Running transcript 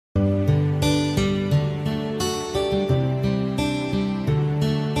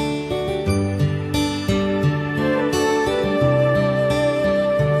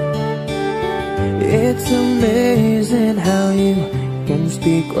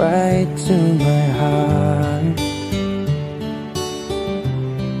right to my heart.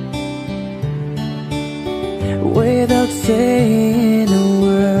 Without saying a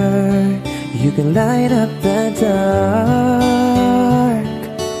word, you can light up the dark.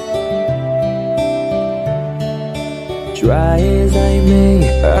 Try as I may,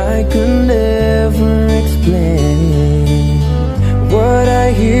 I could never explain what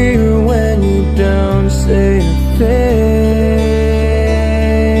I hear when you don't say a thing.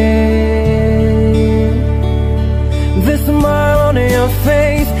 The smile on your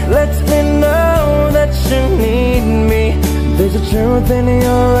face lets me know that you need me. There's a truth in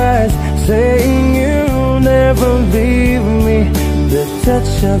your eyes saying you'll never leave me. The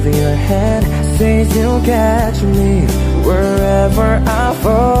touch of your hand says you'll catch me wherever I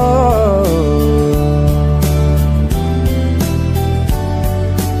fall.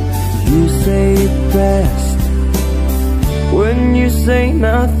 You say it best when you say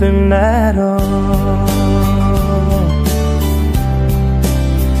nothing at all.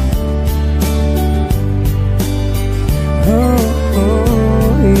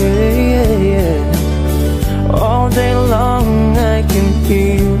 All day long I can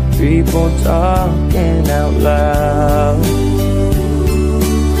hear people talking out loud.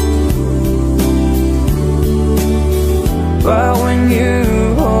 But when you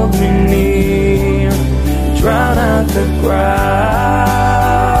hold me near, drown out the crowd.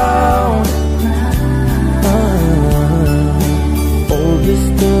 Old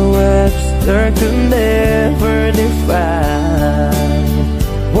Mr. Webster could never define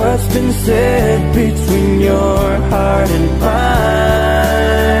what's been said between your heart and mine.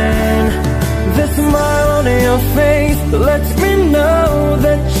 The smile on your face lets me know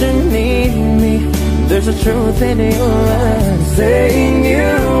that you need me. There's a truth in your eyes saying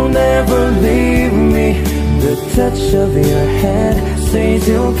you'll never leave me. The touch of your hand says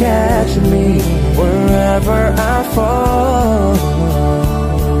you'll catch me wherever I fall.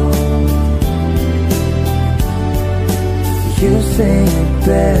 You say it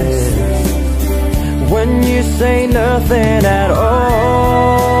best when you say nothing at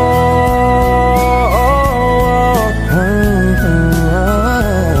all.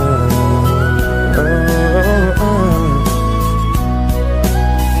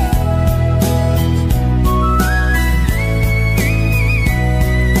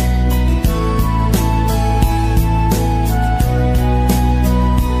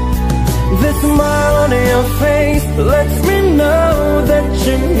 The smile on your face lets me know that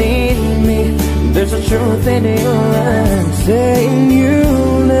you need me. There's a truth in your eyes saying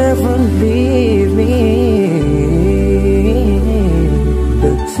you'll never leave me.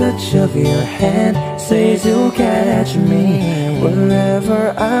 The touch of your hand says you'll catch me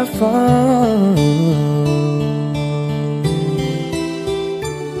wherever I fall.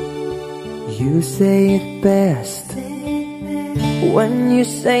 You say it best when you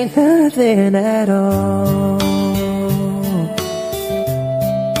say nothing at all.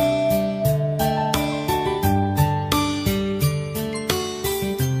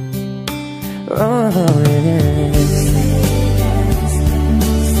 Oh, yeah.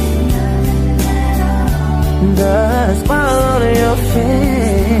 The smile on your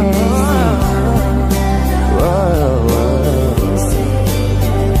face. Whoa.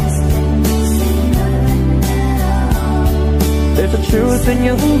 There's a truth in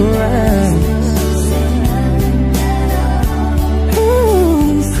your eyes.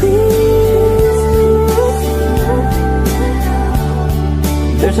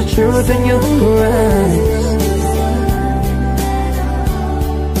 There's a truth in your eyes.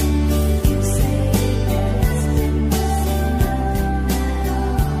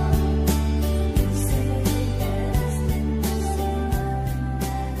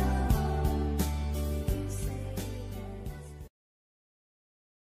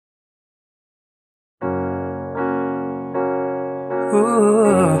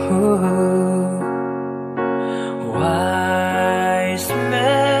 Wise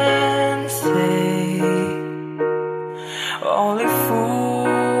men say only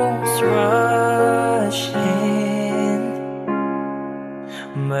fools rush in,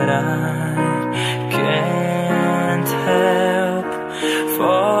 but I can't help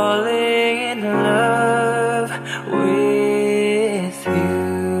falling in love with you.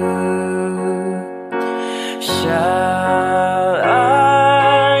 Shall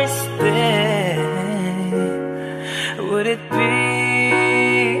I stay? Would it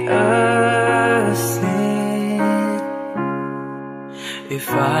be a sin if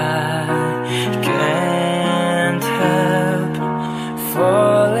I can't help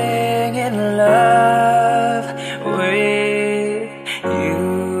falling in love with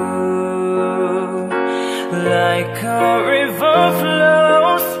you? like a river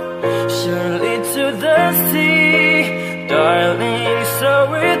flows surely to the sea, darling, so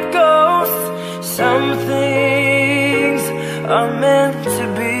it goes. Some things are meant to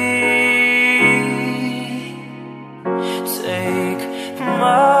be. Take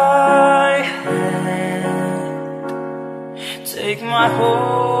my hand, take my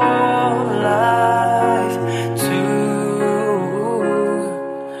whole life too.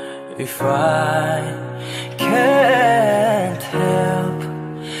 If I can't help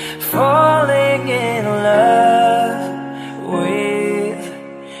falling in love with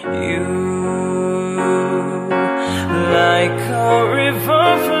you, like a river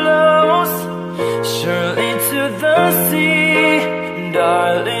flows surely to the sea,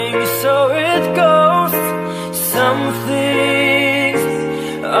 darling, so it goes. Some things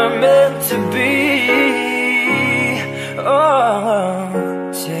are meant to be.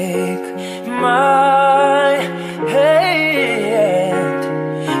 Oh, take my hand,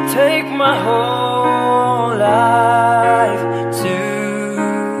 take my whole life too.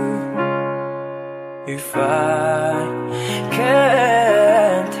 If I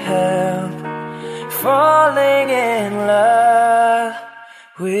can't help falling in love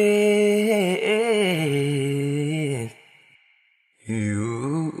with you.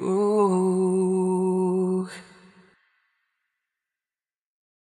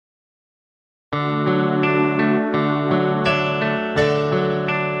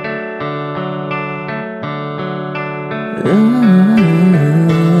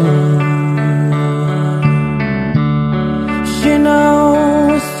 She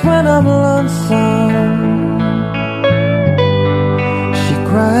knows when I'm lonesome, she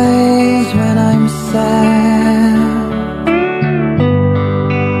cries when I'm sad.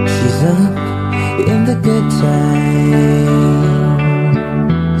 She's up in the good times,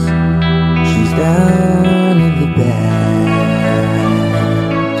 she's down in the bad.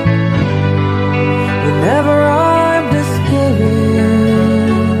 Whenever I'm discouraged,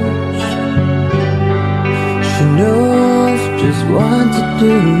 she knows just what to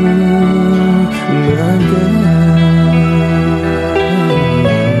do. My girl,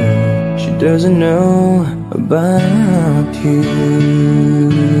 she doesn't know about you.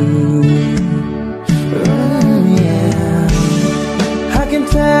 Oh, yeah. I can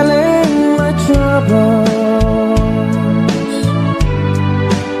tell in my troubles,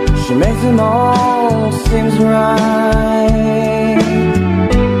 she makes them all seems right.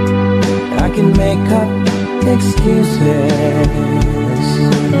 I can make up excuses,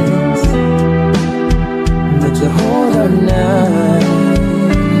 but to hold her now,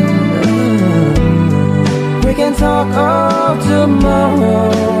 we can talk all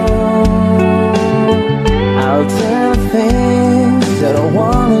tomorrow. I'll tell things that I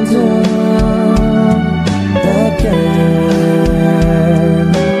wanna do. That girl,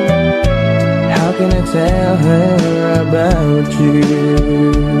 how can I tell her about you?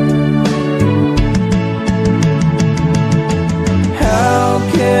 How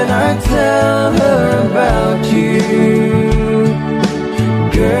can I tell her about you?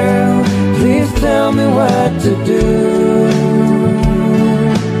 Girl, please tell me what to do.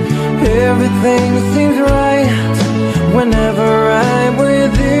 Everything seems right whenever I'm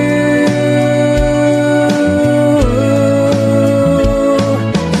with you.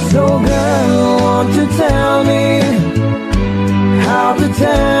 So girl, won't you tell me how to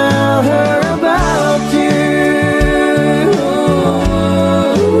tell her about you?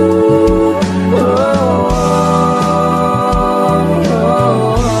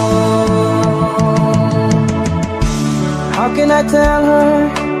 How can I tell her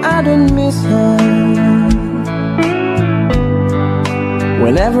I don't miss her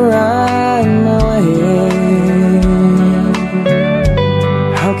whenever I'm away?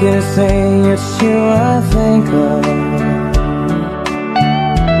 How can I say it's you I think of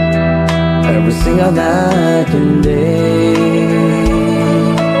every single night and day?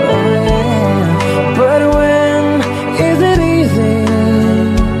 Oh, yeah. But when is it easy?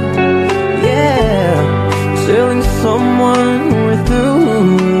 Yeah, telling someone we're through.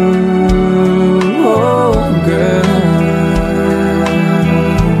 Oh, girl,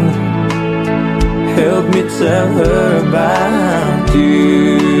 help me tell her about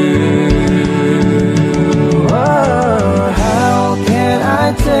you. Oh, how can I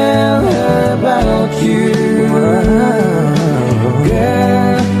tell her about you?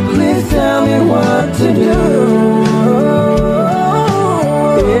 Girl, please tell me what to do.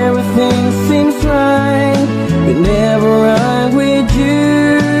 Everything seems right whenever I'm with you.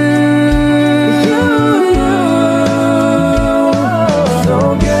 So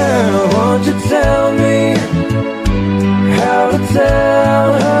girl, won't you tell me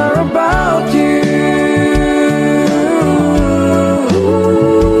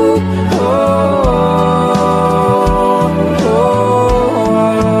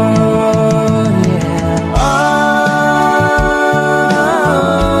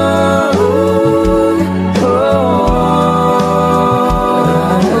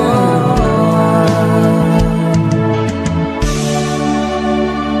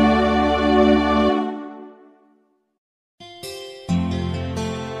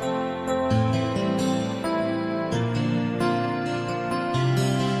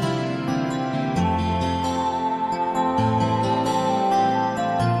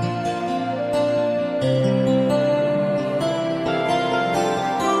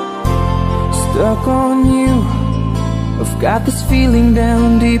stuck on you. I've got this feeling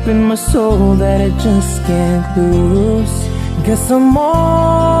down deep in my soul that I just can't lose. Guess I'm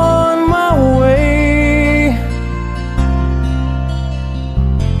on my way.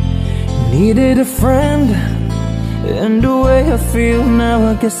 Needed a friend, and the way I feel now,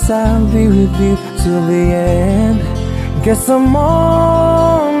 I guess I'll be with you till the end. Guess I'm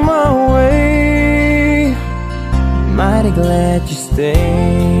on my way. Mighty glad you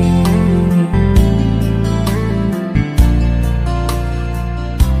stayed.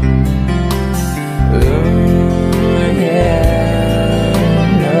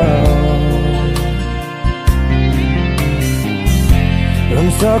 I'm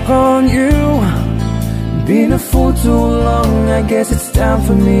stuck on you, been a fool too long. I guess it's time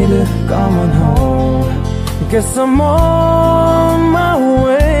for me to come on home. Guess I'm on my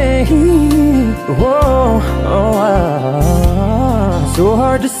way. Whoa, oh, so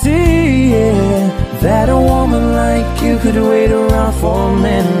hard to see, yeah, that a woman like you could wait around for a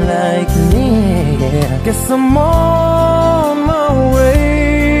man like me, yeah. Guess I'm on my way.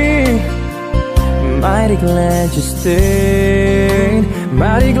 Mighty glad you stayed.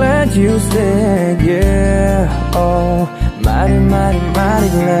 Mighty glad you stayed, yeah. Oh, mighty, mighty, mighty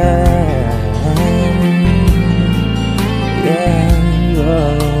glad. Yeah, oh,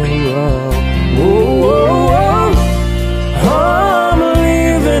 oh, oh, oh, oh. I'm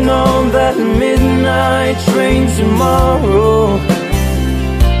leaving on that midnight train tomorrow,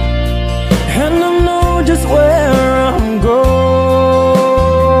 and I know just where I'm going.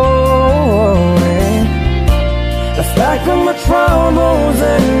 I've packed up my troubles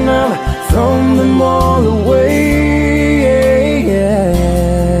and I've thrown them all away, yeah.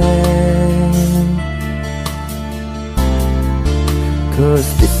 'Cause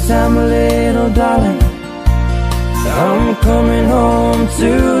this time, little darling, I'm coming home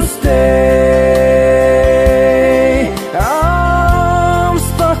to stay. I'm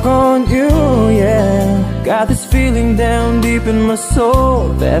stuck on you, yeah. Got this feeling down deep in my soul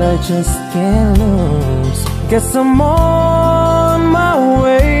that I just can't lose. Guess I'm on my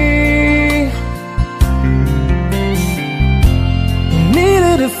way.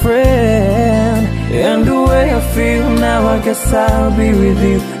 Needed a friend, and the way I feel now, I guess I'll be with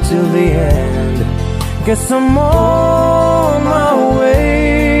you till the end. Guess I'm on my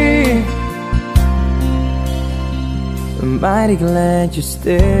way. I'm mighty glad you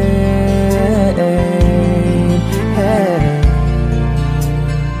stayed. Hey.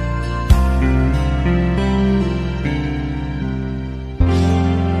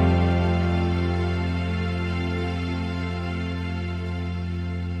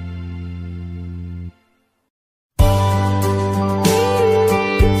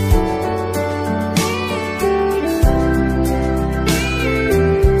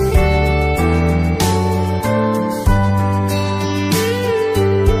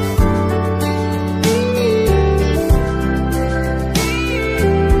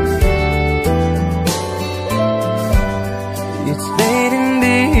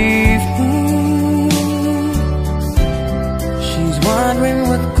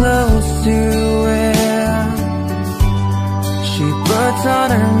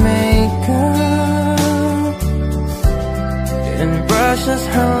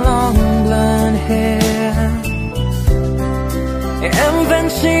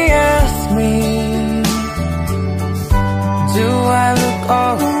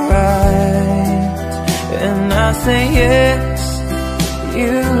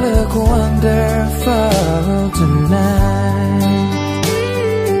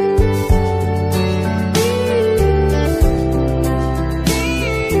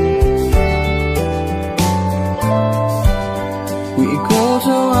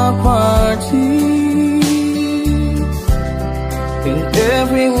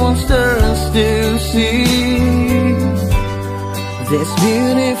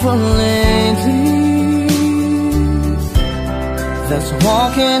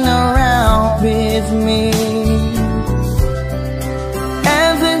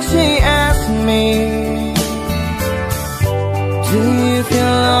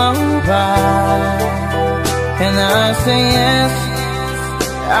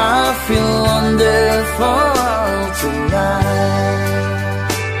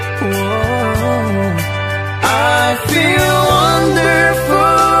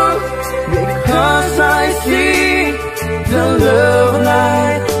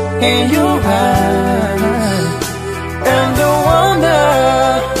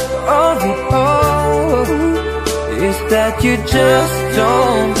 You just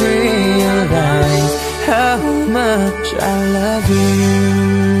don't realize how much I love you.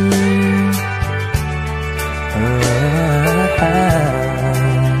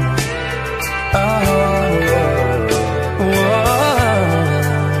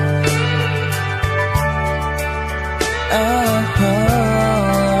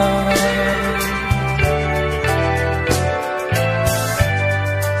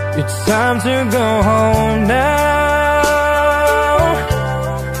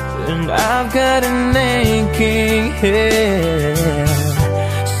 I've got an aching head,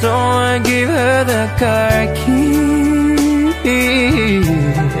 so I give her the car keys,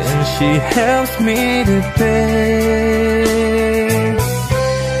 and she helps me to pay.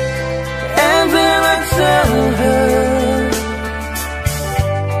 And then I tell her,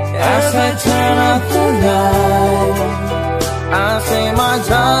 as I turn off the light, I say, my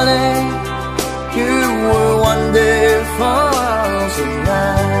darling, you were wonderful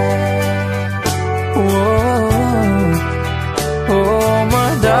tonight. Oh, oh,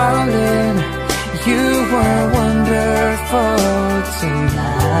 my darling, you were wonderful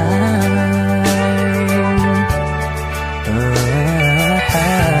tonight.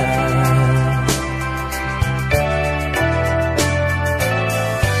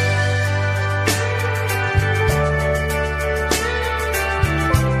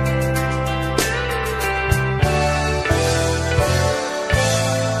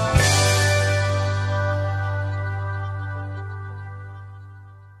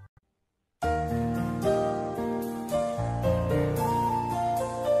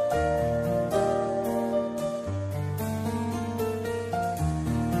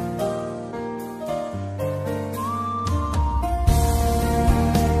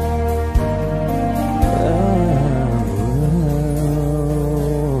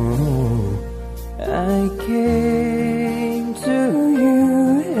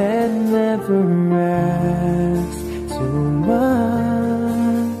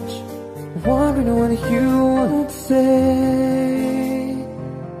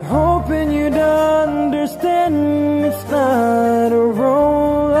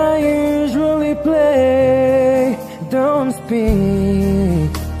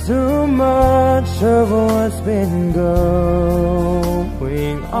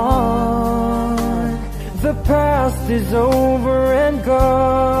 Is over and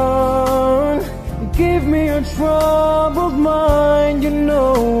gone. Give me your troubled mind, you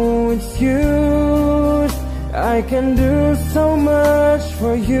know it's used. I can do so much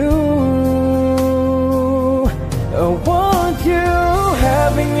for you. I want you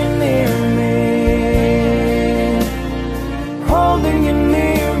having you near me, holding you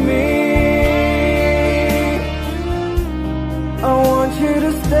near me. I want you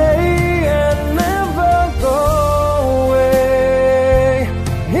to stay and never go.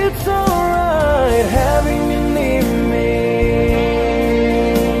 Having you near me,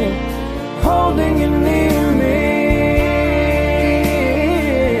 holding you near me.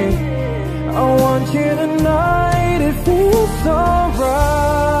 I want you tonight, it feels so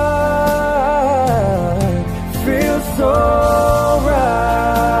right, feels so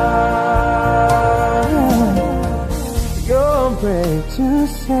right. You're brave to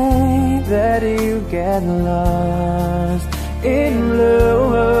say that you get lost in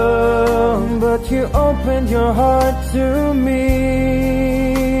love, but you opened your heart to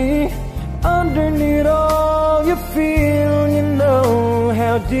me. Underneath all you feel, you know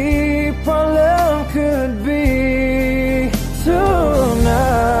how deep our love could be.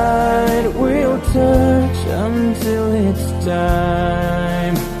 Tonight we'll touch until it's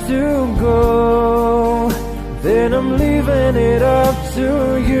time to go. Then I'm leaving it up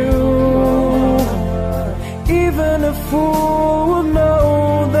to you. Even a fool will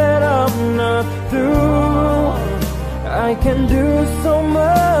know that I'm not through. I can do so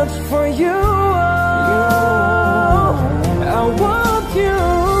much for you. I want you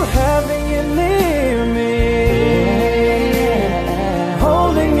having you near me,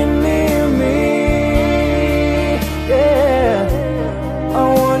 holding you near me. Yeah, I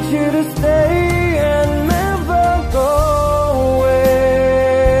want you to stay and never go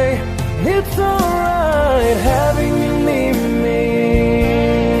away. It's alright having you near me,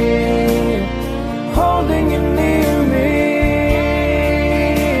 holding you near me.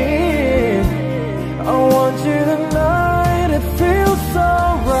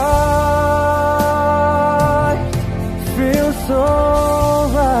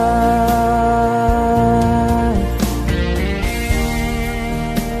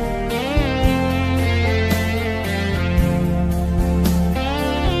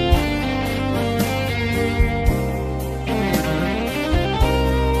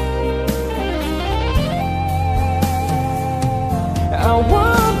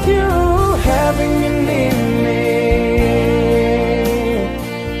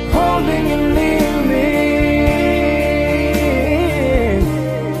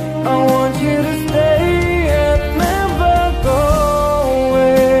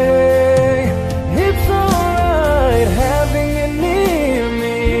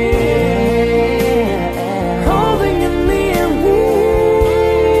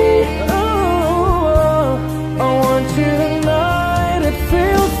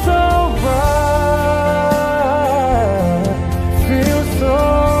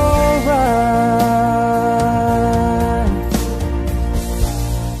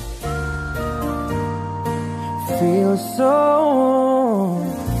 feels so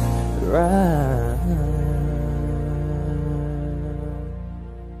right.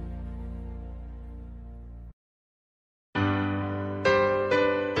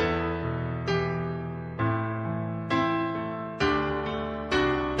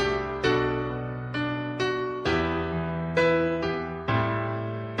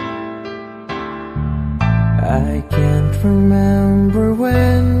 I can't remember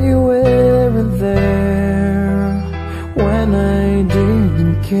when you weren't there, when I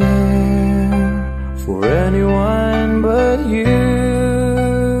didn't care for anyone but you.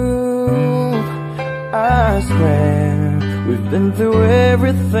 I swear we've been through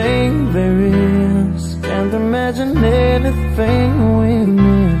everything there is. Can't imagine anything we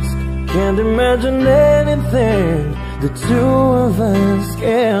missed. Can't imagine anything the two of us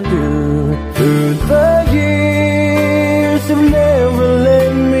can do. Through the years, you've never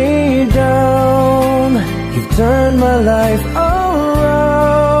let me down. You've turned my life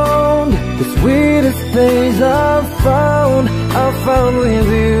around. The sweetest things I've found with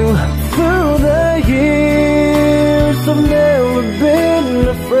you. Through the years, I've never been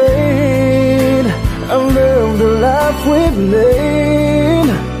afraid. I love the life we've made,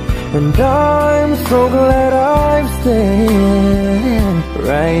 and I'm so glad I've stayed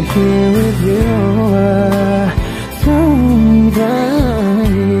right here with you through the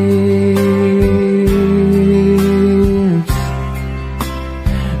years.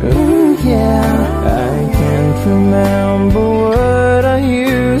 Ooh, yeah, I can't remember what I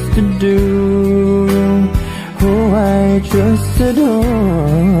used to do, who I trusted, who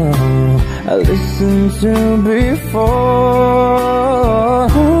I listened to before.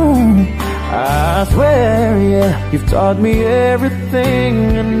 I swear, yeah, you've taught me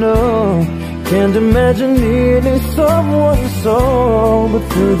everything I know. Can't imagine needing someone so, but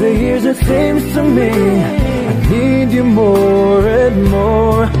through the years it seems to me I need you more and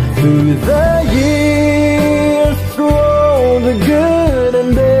more. Through the years, through all the good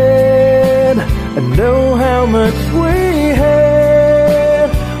and bad, I know how much we had.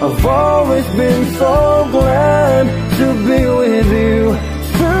 I've always been so glad to be with you.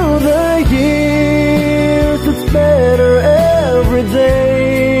 Through the years, it's better every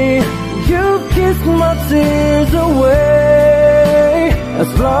day. You kiss my tears away. As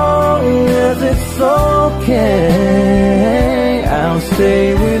long as it's okay, I'll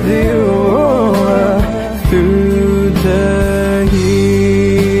stay with you through the years.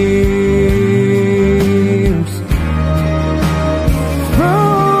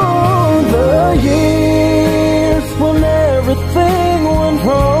 Through the years, when everything went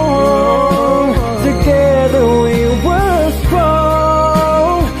wrong, together we were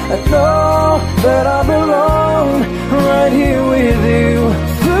strong. I know that I belong right here with you.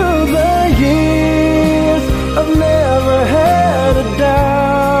 Through the years, I've never had a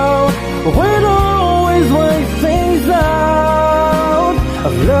doubt. We'd always work things out.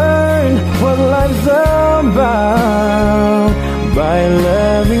 I've learned what life's about by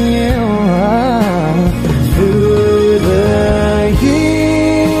loving you through the years.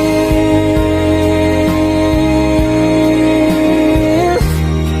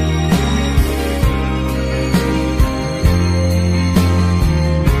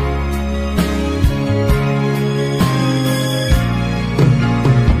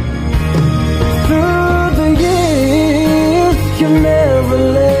 Through the years, you never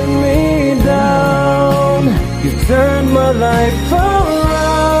let me down. You turned my life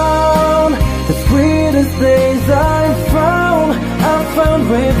around. The sweetest things I found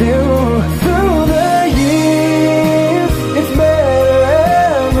with you. Through the years, it's better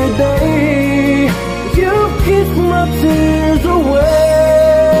every day. You kiss my tears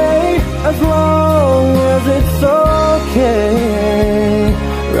away. As long as it's okay,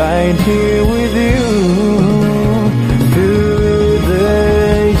 right here with you through the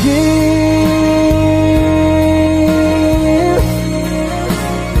years.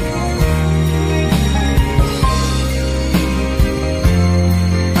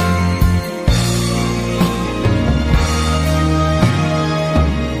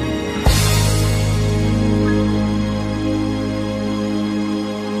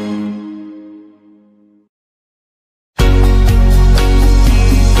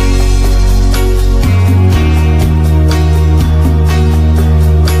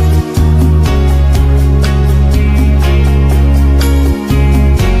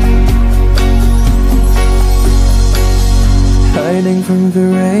 Hiding from the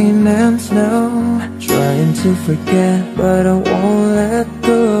rain and snow, trying to forget but I won't let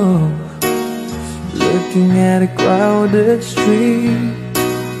go. Looking at a crowded street,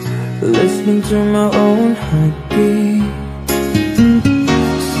 listening listening to my own heartbeat.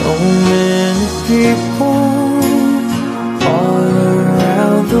 So many people all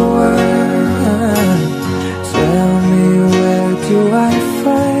around the world. Tell me, where do I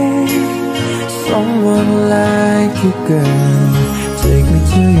find someone like you, girl? Take me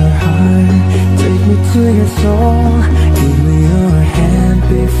to your heart, take me to your soul. Give me your hand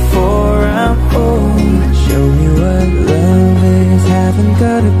before I'm old. Show me what love is, haven't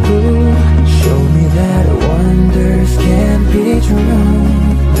got a clue. Show me that wonders can't be true.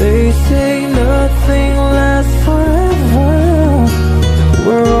 They say nothing lasts forever.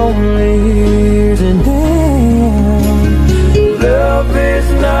 We're only here today. Love is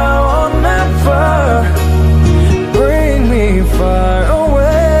now or never. Bring me far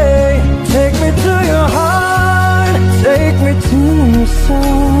away. Take me to your heart, take me to your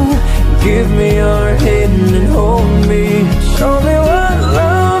soul. Give me your hand and hold me. Show me what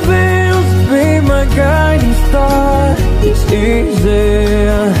love is, be my guiding star. It's easy.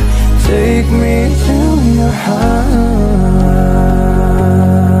 Take me to your heart.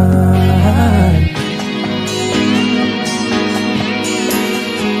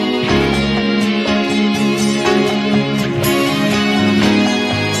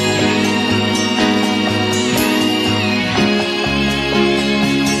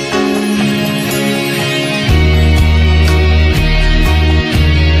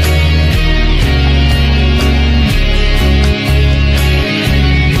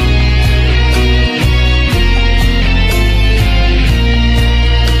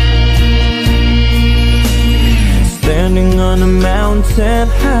 On a mountain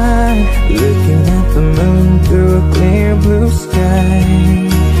high, looking at the moon through a clear blue sky.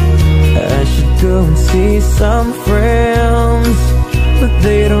 I should go and see some friends, but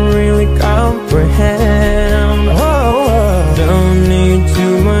they don't really comprehend. Don't need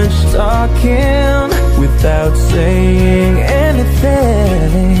too much talking without saying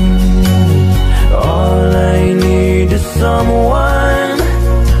anything. All I need is someone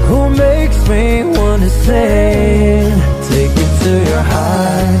who makes me wanna sing. Take me to your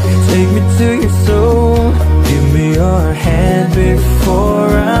heart, take me to your soul. Give me your hand before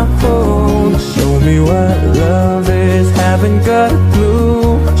I'm old. Show me what love is, haven't got a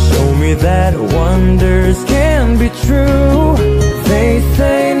clue. Show me that wonders can be true. They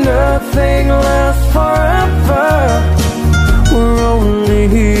say nothing lasts forever. We're only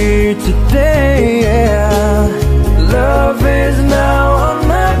here today, yeah. Love is now or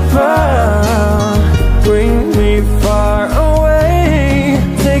never. Bring me far away.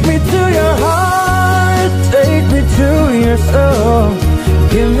 Take me to your heart, take me to your soul.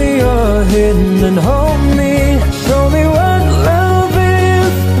 Give me your hand and hold me. Show me what love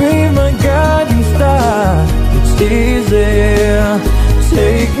is, be my guiding star. It's easy.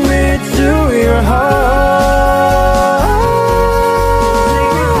 Take me to your heart.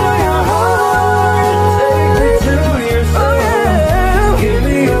 Take me to your heart, take me to your soul. Give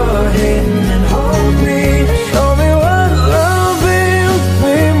me your hand and hold me. Show me what love is,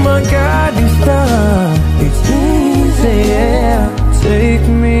 be my guiding star. It's easy, yeah. Take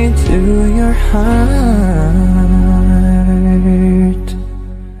me to your heart.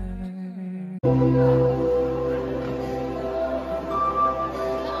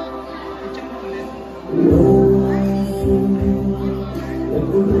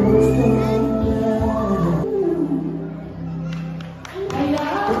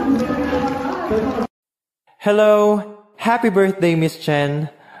 Hello, happy birthday, Miss Chen.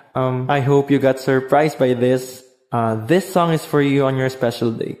 I hope you got surprised by this. This song is for you on your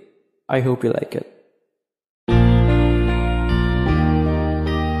special day. I hope you like it.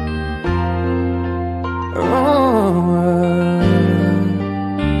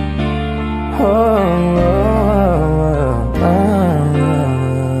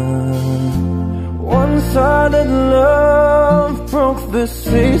 One-sided love broke the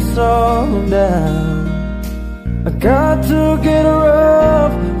seesaw down. I got to get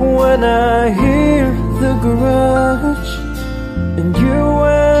rough when I hear the garage. And you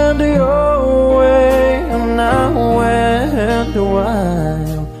went your way and I went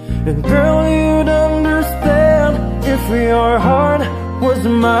wild. And girl, you'd understand if your heart was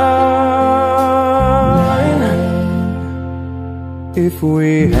mine. If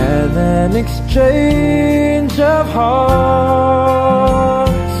we had an exchange of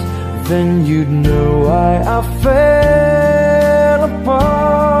hearts, then you'd know why I fell apart.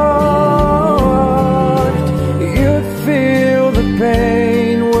 You'd feel the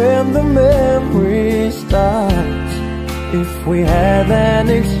pain when the memory starts. If we had an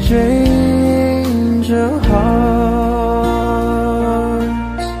exchange of hearts.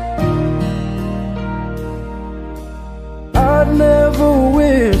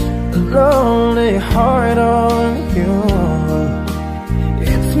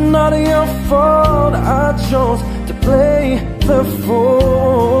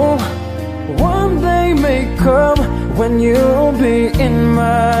 when you'll be in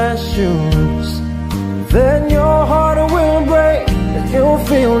my shoes. Then your heart will break and you'll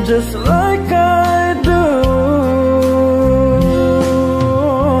feel just like I do.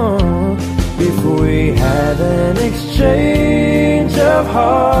 If we had an exchange of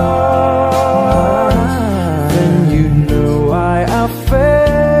hearts, then you'd know why I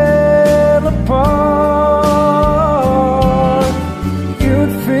fell apart.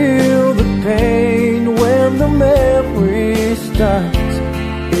 You'd feel the pain when the memory starts.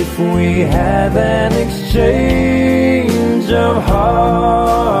 If we had an exchange of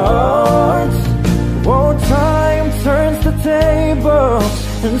hearts, oh, time turns the tables,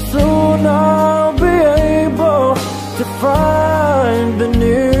 and soon I'll be able to find the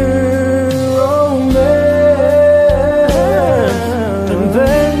new romance. And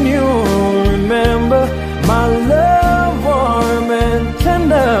then you'll remember my love, warm and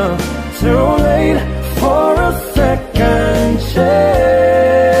tender, too late for a second chance.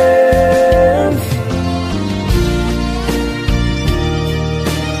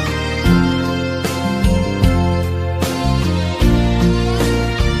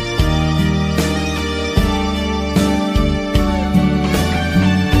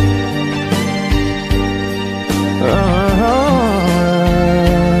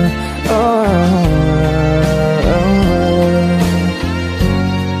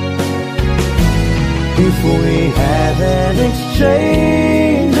 If we had an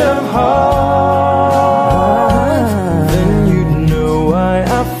exchange of hearts, then you'd know why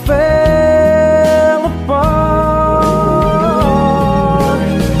I fell apart.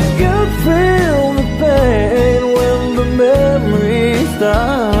 You'd feel the pain when the memory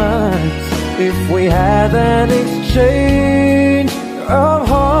starts. If we had an exchange of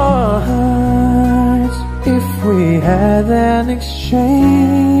hearts, if we had an exchange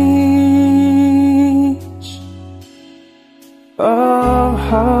of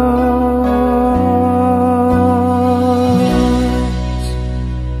hearts.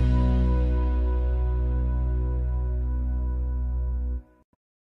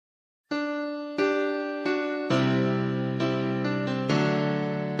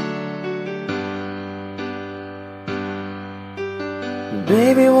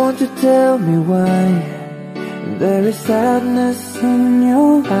 Baby, won't you tell me why there is sadness in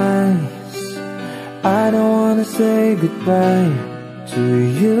your eyes? I don't wanna say goodbye to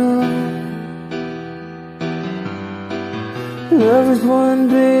you. Love is one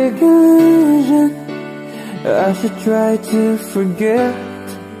big illusion I should try to forget,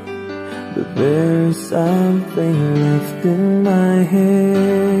 but there is something left in my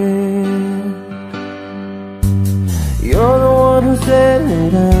head. You're the one who set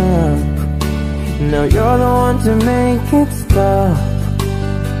it up, now you're the one to make it stop.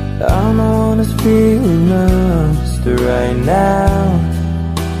 I'm the one who's feeling lost right now.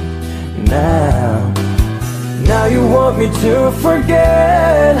 Now you want me to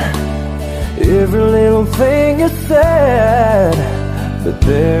forget every little thing you said, but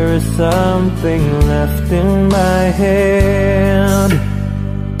there is something left in my head.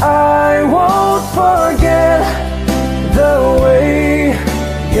 I won't forget the way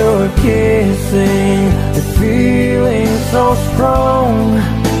you're kissing, the feeling so strong.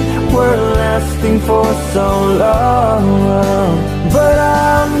 We're lasting for so long, but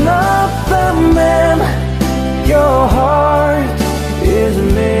I'm not the man your heart is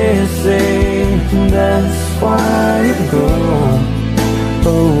missing. That's why you go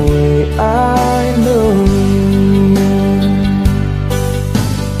away, I know.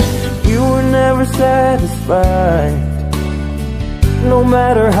 You were never satisfied, no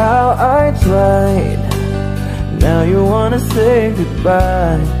matter how I tried. Now you wanna say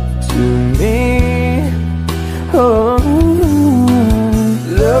goodbye to me. Oh,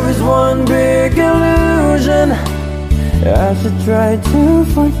 love is one big illusion I should try to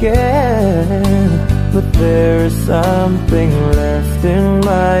forget, but there is something left in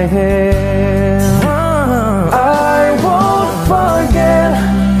my head. I won't forget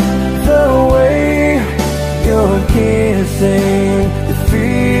the way you're kissing, the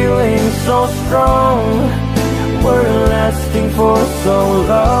feeling so strong. We're lasting for so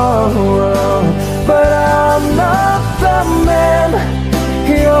long, but I'm not the man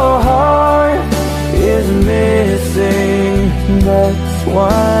your heart is missing. That's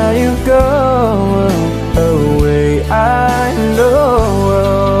why you go away, I know.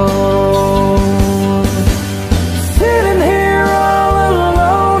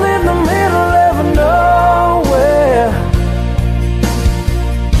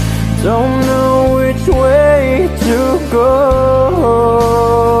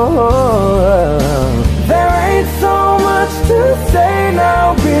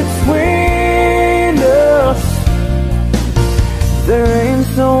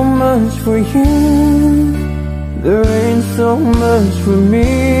 much for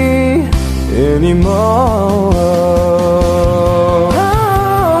me anymore.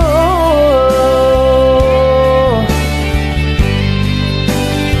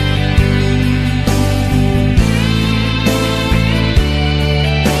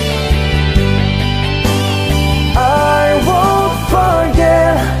 I won't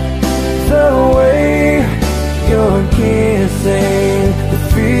forget the way you're kissing, the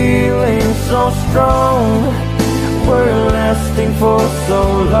feeling so strong, we're lasting for so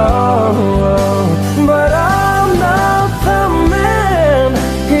long. But I'm not the man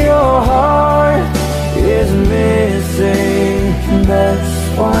your heart is missing. That's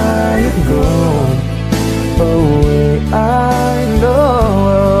why you go away, I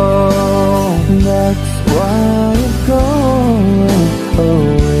know. That's why you go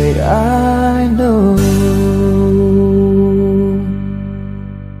away, I know.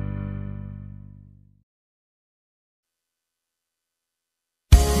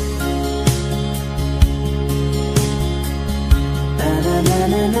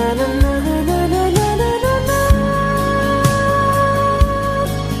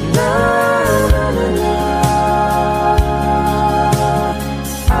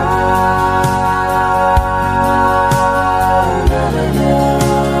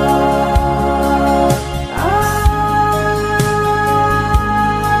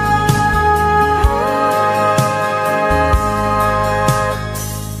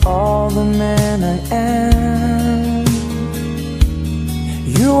 All the man I am,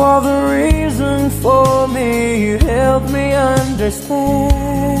 you are the reason for me. You help me understand.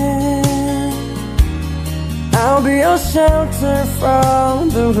 I'll be your shelter from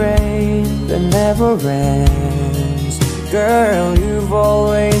the rain that never ends. Girl, you've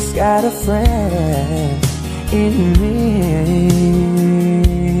always got a friend in me.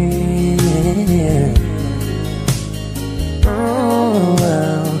 Oh,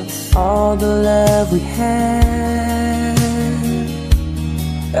 well, all the love we had,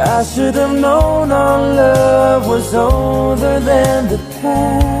 I should have known our love was older than the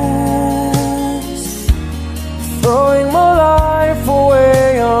past. Throwing my life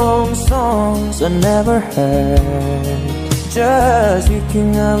away on songs I never heard, just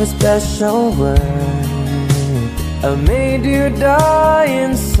speaking of a special word. I made you die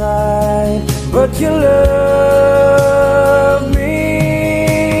inside, but you love me.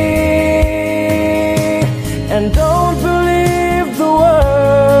 And don't believe the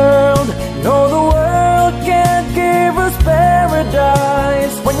world, no, the world can't give us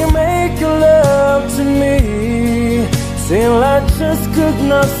paradise. When you make your love to me, still I just could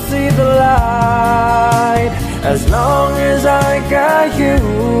not see the light. As long as I got you,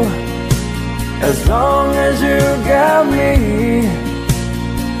 as long as you got me,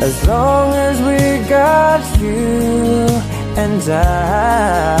 as long as we got you and I.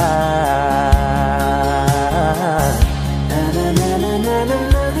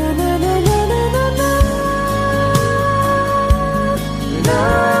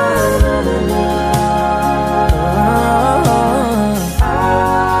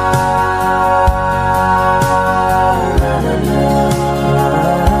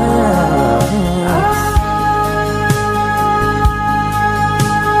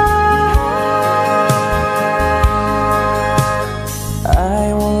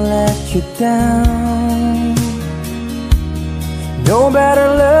 You down. No better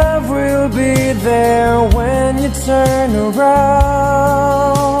love will be there when you turn around.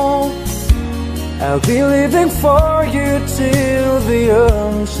 I'll be living for you till the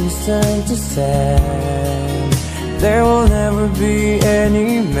oceans turn to sand. There will never be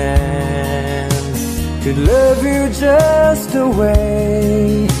any man could love you just the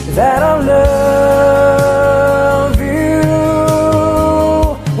way that I love you.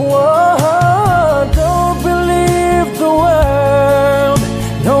 Don't believe the world,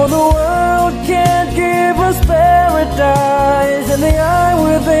 no, the world can't give us paradise. And the eye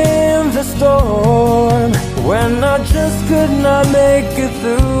within the storm, when I just could not make it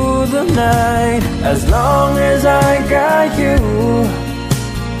through the night. As long as I got you,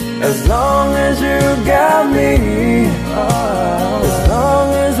 as long as you got me, as long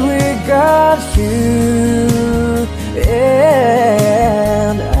as we got you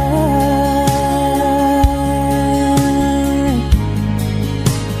and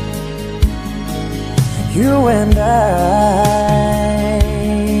you and I.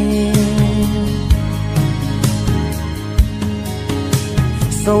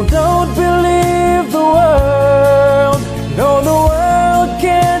 So don't believe the world, no, the world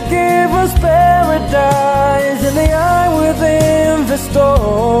can't give us paradise. In the eye within the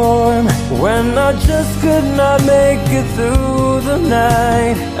storm, when I just could not make it through the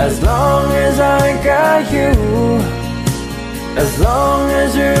night. As long as I got you, as long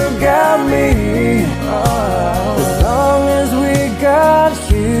as you got me, as long as we got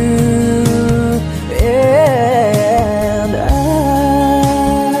you and I.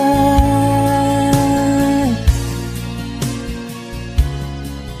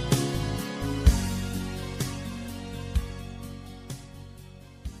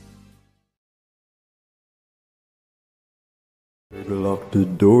 Lock the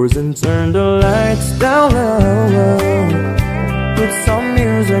doors and turn the lights down low. Put some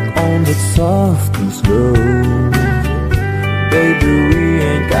music on that's soft and slow. Baby, we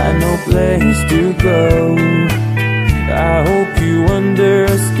ain't got no place to go. I hope you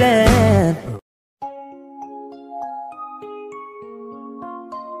understand.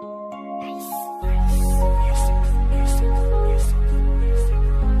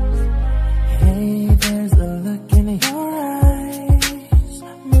 Hey, there's a look in your eyes.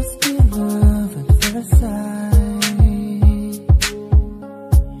 Must be love at first sight.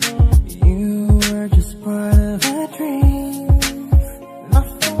 You were just part of a dream,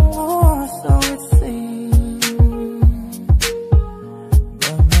 nothing more, so it seemed.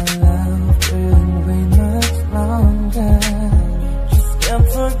 But my love couldn't wait much longer. Just can't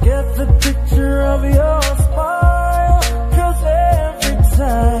forget the picture of your smile. 'Cause every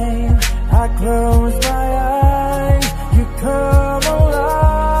time I close my eyes, you come alive.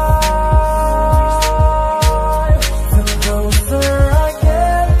 The closer I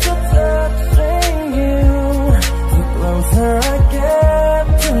get to touching you, the closer I get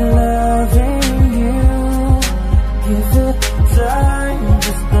to loving you. Give it time,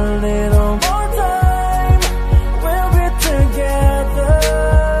 just a little more time. We'll be together.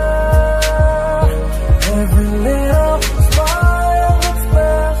 Every little smile, that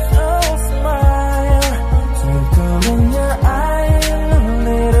special smile, twinkle in your eye in a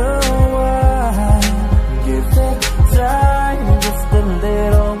little while. Give it time, just a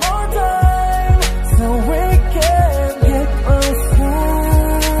little more time, so we can get closer.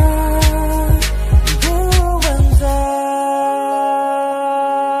 You and I.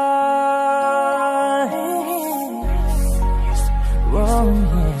 Oh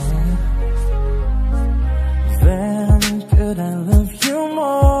yeah. Then could I love you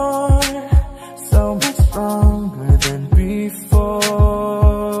more, so much stronger than before?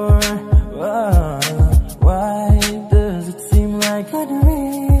 Why does it seem like I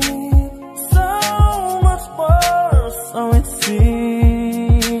need so much more, so it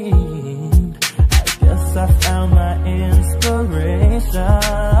seemed? I guess I found my inspiration.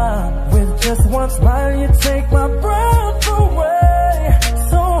 With just one smile you take my breath away.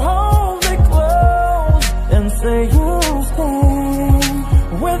 So hold me close and say you'll stay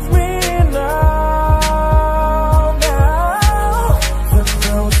with me now. The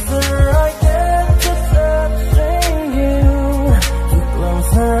closer I get to touching you, the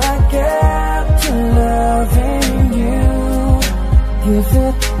closer I get to loving you. Give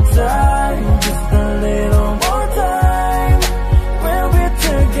it time, just a little more time. We'll be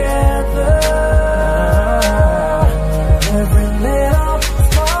together. Every little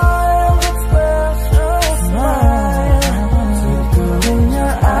smile, that special smile, twinkle in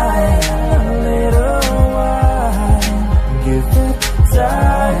your eye in a little while. Give it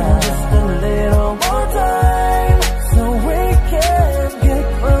time, just a little more time, so we can get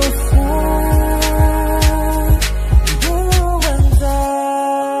closer. You and I.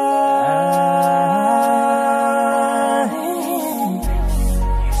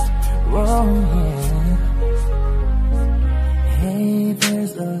 Oh yeah. Hey,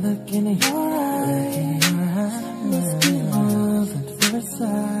 there's a look in your eyes. Must be love at first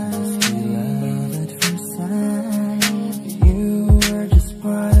sight. Love at first sight. You were just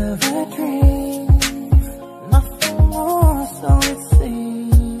part of a dream, nothing more, so it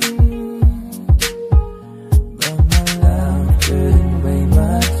seemed. But my love couldn't wait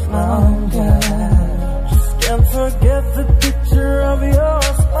much longer. Just can't forget the picture of your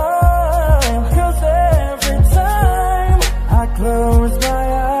smile. 'Cause every time I close my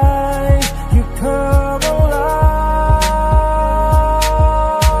eyes, you come alive.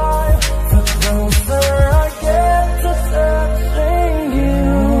 The closer I get to touching you,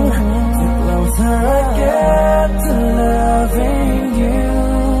 the closer I get to loving you.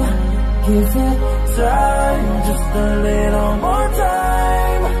 Give it time, just a little more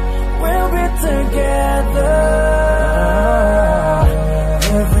time. We'll be together.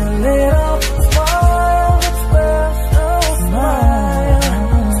 Every little smile, that special smile,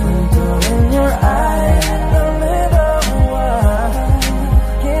 twinkle in your eye in a little while.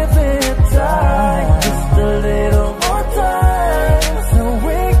 Give it time.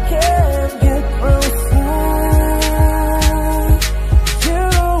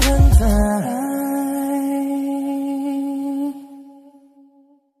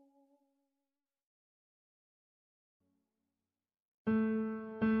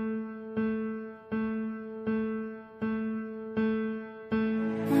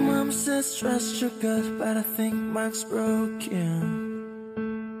 says trust your gut, but I think mine's broken.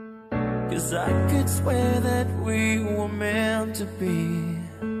 'Cause I could swear that we were meant to be,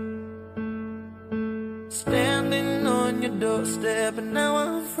 standing on your doorstep, and now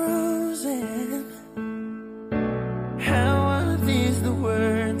I'm frozen. How are these the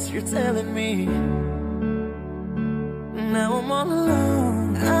words you're telling me? Now I'm all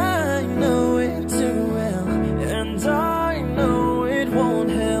alone. I know it too well, and I know it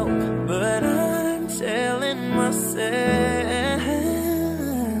won't help, but I'm telling myself,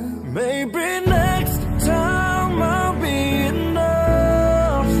 maybe next time I'll be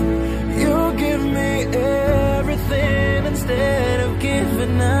enough. You'll give me everything instead of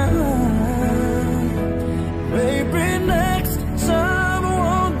giving up. Maybe next time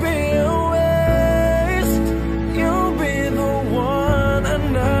won't be a waste. You'll be the one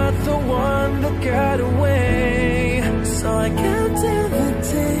and not the one that got away. So I count down the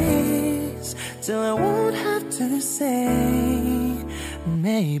days till I won't have to say,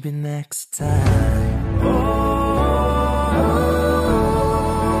 maybe next time. Oh,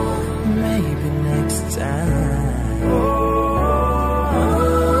 maybe next time.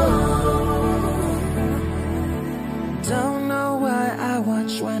 Don't know why I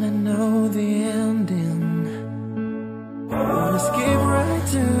watch when I know the ending. Wanna skip right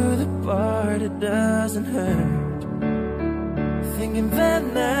to the part that doesn't hurt. Thinking that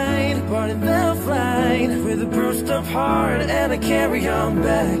night, parting that flight with a bruised up heart and I carry on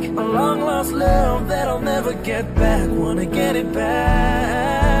back. A long lost love that I'll never get back. Wanna get it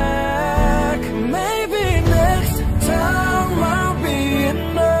back. Maybe next time I'll be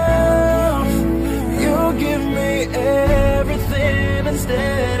enough. You'll give me everything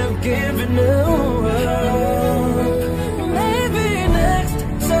instead of giving up. Maybe next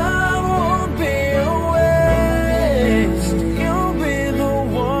time won't be a waste. You'll be the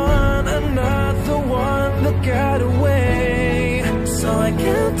one and not the one that got away. So I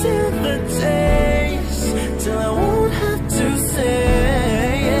count down the days till I won't have to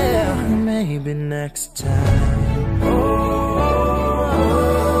say, yeah, maybe next time.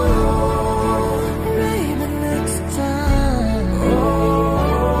 Maybe next time.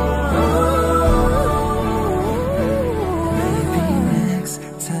 Maybe next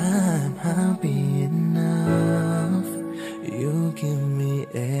time I'll be enough. You'll give me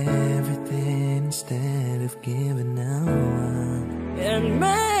everything instead of giving up. And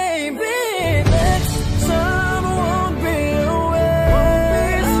maybe next time won't be a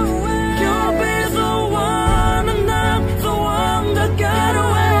waste. You'll be the one and I'm the one that got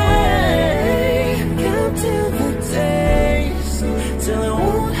away. Count till the days till I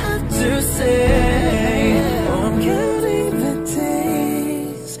won't have to say, oh, I'm counting the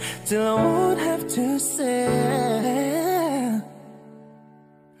days till I won't have to say,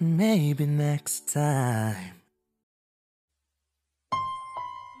 maybe next time.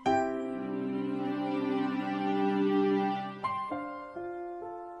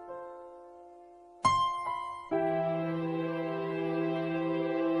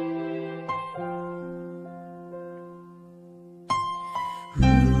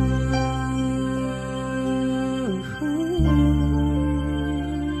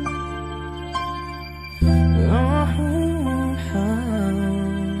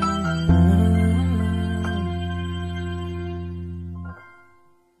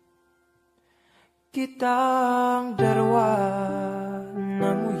 Kitang dalawa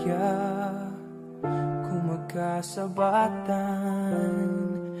namuya kung magkasabatan,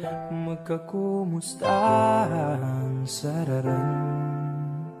 magkakumustang sararan.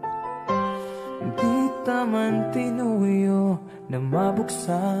 Di taman tinuyo na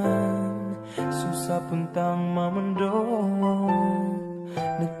mabuksan, susapuntang mamundo,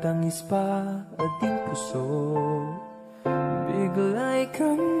 nagtangis pa ating puso. Bigla'y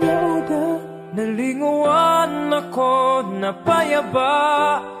kanyawda, nalinguan ako na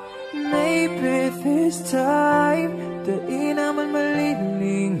payaba. Maybe this time, dahil naman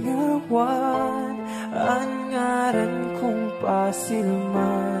malilingawan ang ngaran kong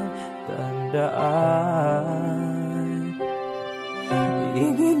pasilman tandaan.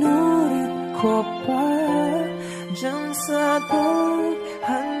 Iginurit ko pa dyan sa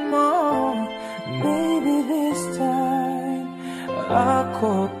dughan mo. Maybe this time,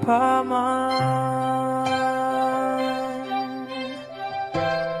 ako pa man.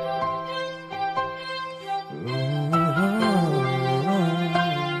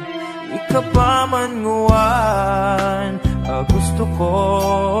 Ika pa man nguwan, gusto ko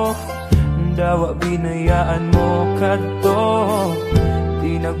dawa binayaan mo kadto.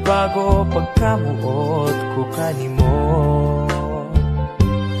 Di nagbago pagkamuot ko kanimo.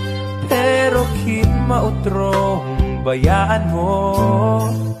 pero kit mautrong bayaan mo.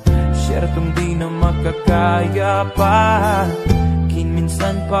 Siyertong di na makakaya pa,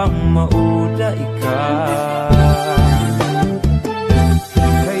 minsan pang mauda ikaw.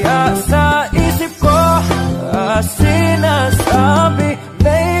 Kaya sa isip ko sinasabi,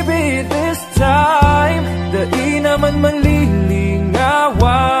 maybe this time dai naman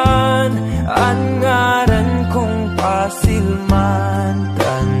malilingawan. Ang ngaran kong pasilman,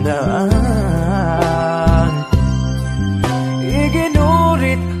 tandaan.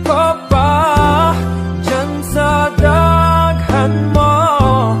 Iginurit ko pa dyan sa daghan mo.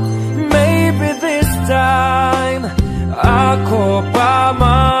 Maybe this time ako pa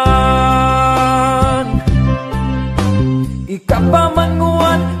man. Ika pa man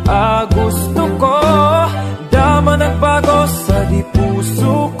nguwan, gusto ko dama nagbago sa di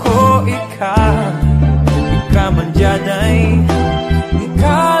puso ko. Ika man dyanay,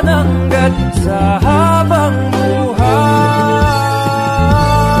 ika nanggat sa habang buhay.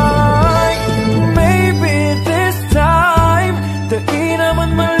 Maybe this time dai naman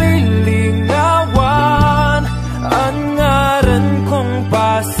malilingawan. Ang ngaran kong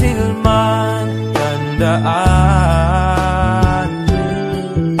pasilman, tandaan.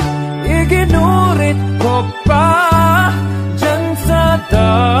 Iginurit ko pa dyan sa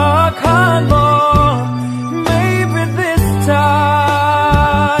daghan mo. Maybe this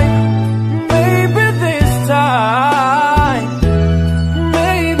time, maybe this time,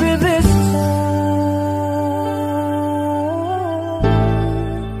 maybe this time.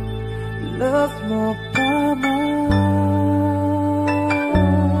 Love mo pa man.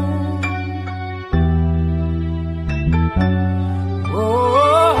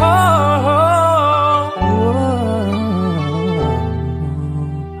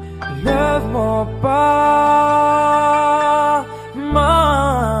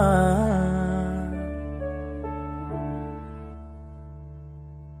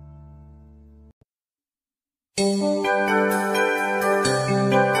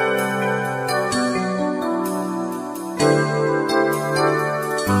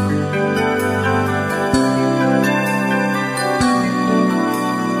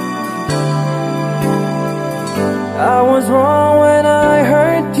 I was wrong when I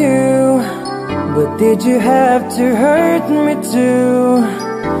hurt you, but did you have to hurt me too?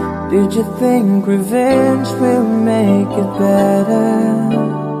 Did you think revenge will make it better?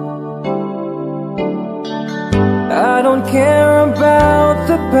 I don't care about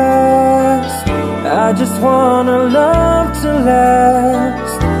the past, I just want our love to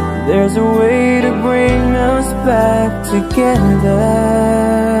last. There's a way to bring us back together.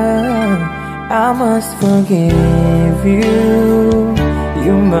 I must forgive you,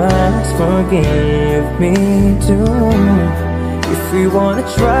 you must forgive me too. If we wanna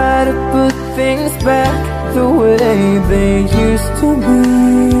try to put things back the way they used to be,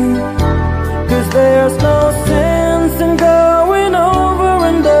 'cause there's no sense in going over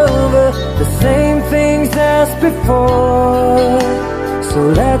and over the same things as before. So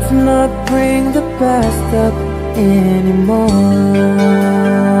let's not bring the past up anymore.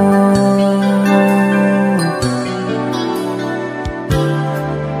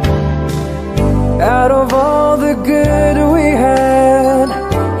 Out of all the good we had,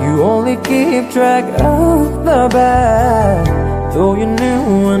 you only keep track of the bad. Though you knew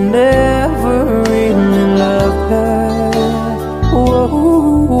I never really loved her. Whoa,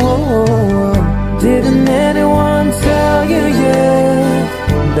 whoa. Didn't anyone tell you yet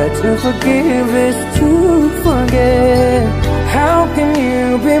that to forgive is to forget? How can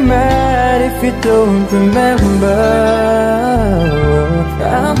you be mad if you don't remember?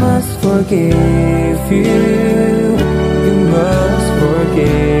 I must forgive you, you must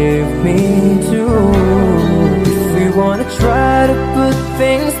forgive me too. If we wanna try to put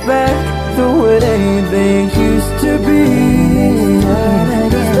things back the way they used to be,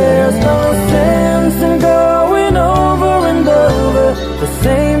 'cause there's no sense in going over and over the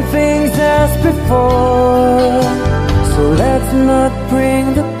same things as before. So let's not bring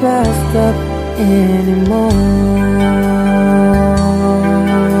the past up anymore.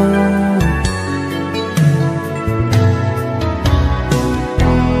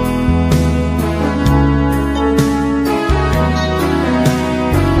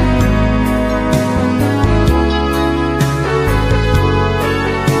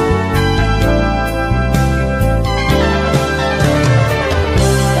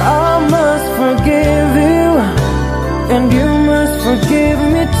 And you must forgive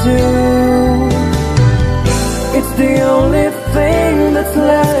me too. It's the only thing that's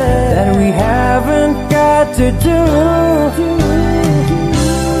left that we haven't got to do.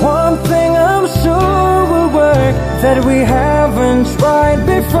 One thing sure will work, that we haven't tried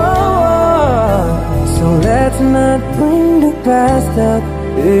before. So let's not bring the past up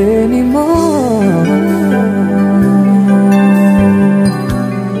anymore.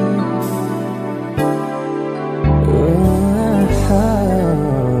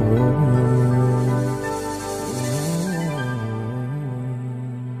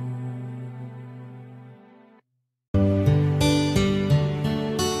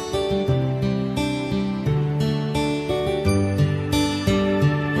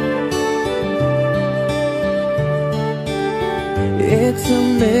 It's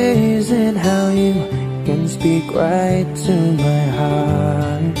amazing how you can speak right to my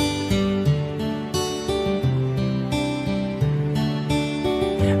heart.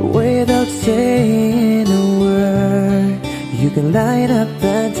 Without saying a word, you can light up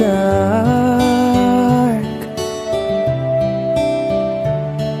the dark.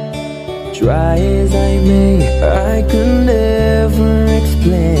 Try as I may, I could never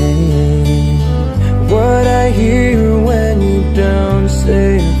explain what I hear when you don't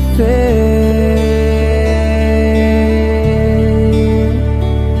say a thing.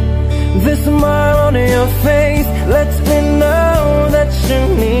 The smile on your face lets me know that you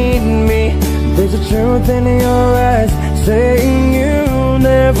need me. There's a truth in your eyes saying you'll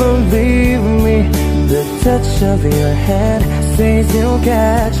never leave me. The touch of your hand says you'll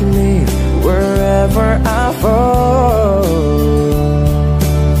catch me wherever I fall.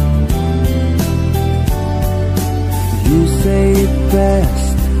 You say it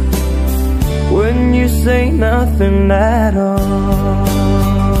best when you say nothing at all.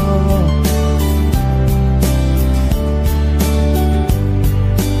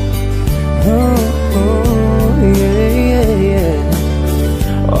 Oh, yeah.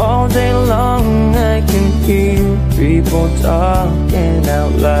 All day long I can hear people talking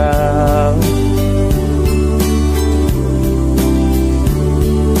out loud.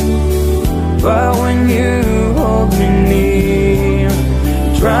 But when you hold me near,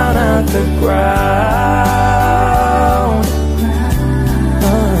 drown out the crowd.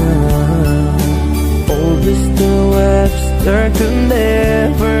 Old Mr. Webster could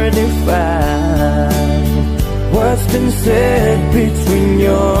never define what's been said between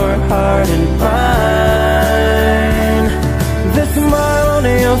your heart and mine. The smile on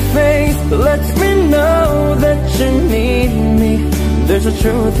your face lets me know that you need me. There's a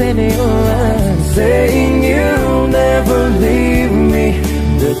truth in your eyes saying you'll never leave me.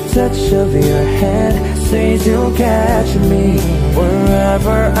 The touch of your hand says you'll catch me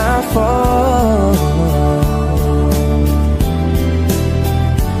wherever I fall.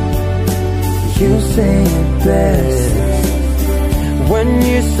 You say it best when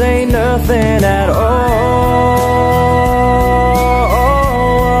you say nothing at all.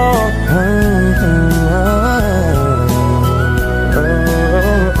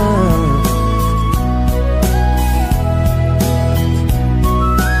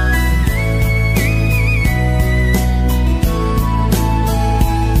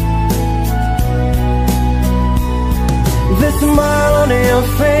 The smile on your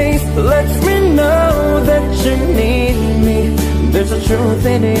face lets me know that you need me. There's a truth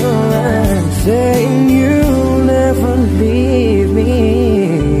in your eyes saying you'll never leave me.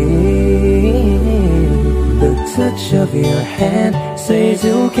 The touch of your hand says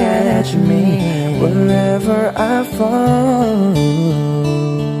you'll catch me wherever I fall.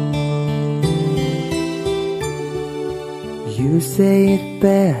 You say it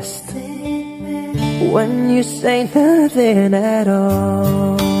best when you say nothing at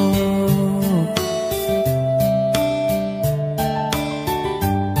all.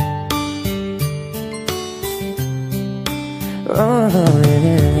 Oh,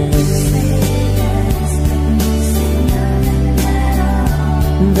 yeah.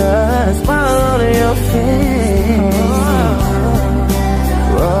 The smile on your face.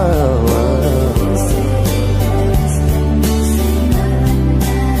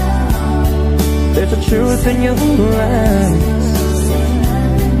 There's a truth in your eyes.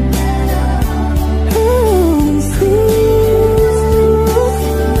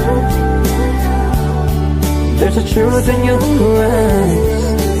 There's a truth in your eyes.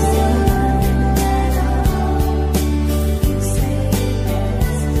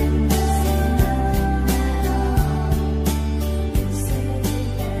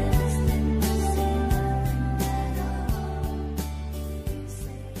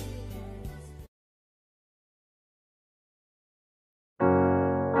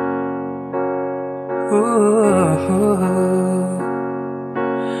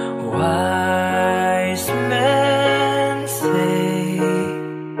 Wise men say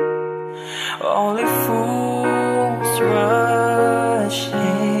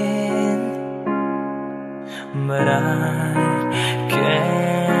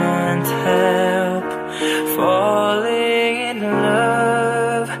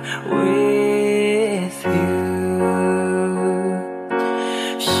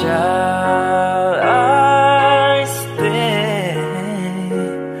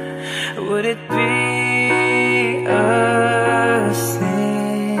Would it be a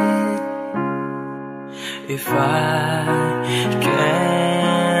sin if I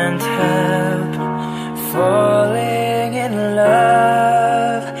can't help falling in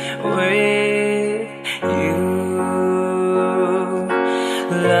love with you?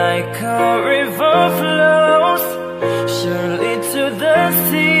 Like a river flows surely to the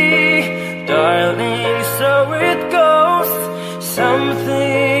sea, darling, so it goes. Some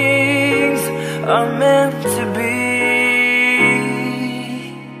things are meant to be.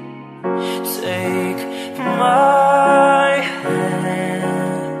 Take my hand,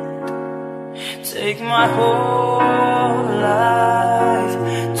 take my whole life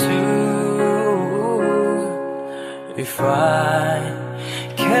too. If I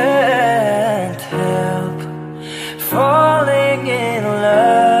can't help falling in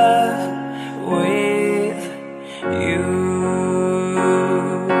love with you.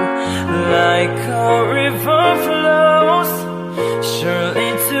 Like a river flows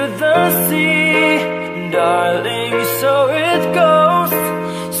surely to the sea, darling, so it goes.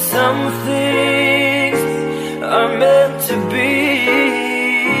 Some things are meant to be.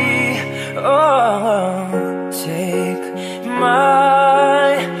 Oh, take my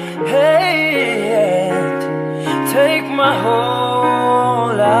hand, take my whole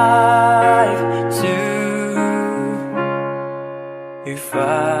life too. If I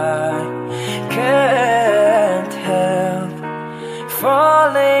can't help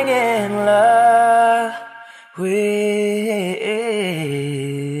falling in love with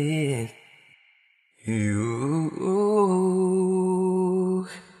you.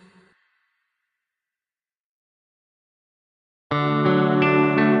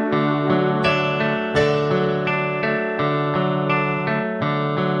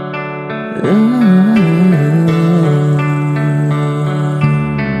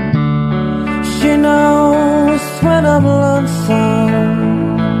 She knows when I'm lonesome,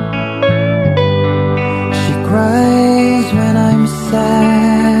 she cries when I'm sad.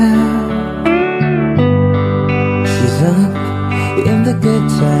 She's up in the good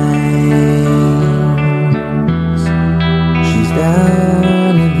times, she's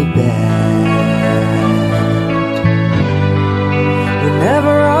down in the bad.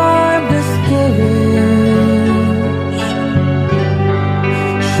 Whenever I'm discouraged,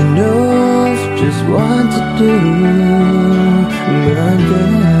 she knows just what to do. My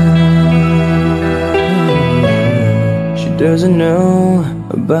girl, she doesn't know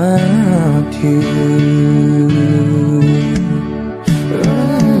about you.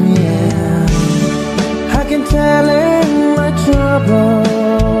 Oh yeah, I can tell in my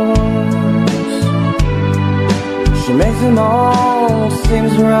troubles, she makes them all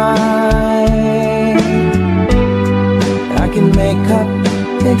seems right. I can make up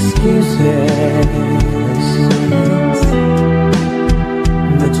excuses,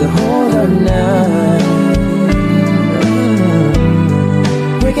 but to hold her now,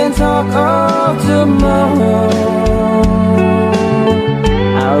 we can talk all tomorrow.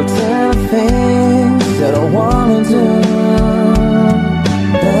 I'll tell things that I wanna do,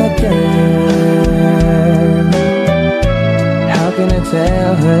 but girl, how can I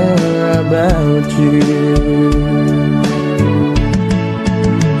tell her about you?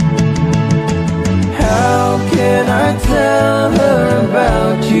 How can I tell her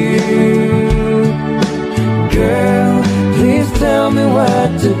about you? Girl, please tell me what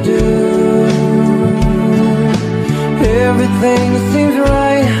to do. Everything seems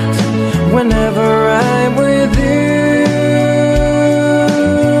right whenever I'm with you.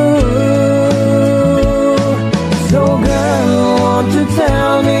 So girl, won't you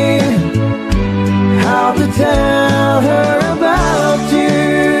tell me how to tell her about you?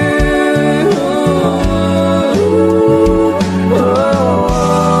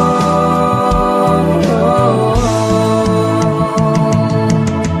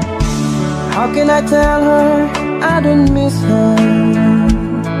 How can I tell her I don't miss her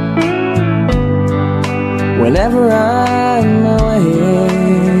whenever I'm away?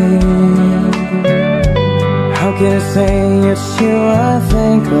 How can I say it's you I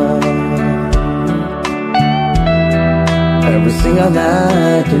think of every single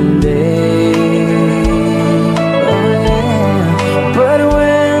night and day? Oh yeah, but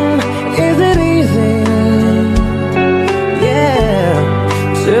when is it easy? Yeah,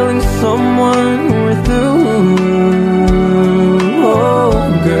 telling someone we're through. Oh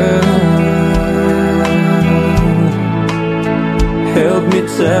girl, help me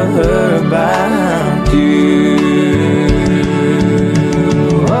tell her about you.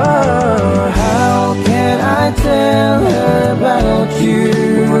 Oh, how can I tell her about you?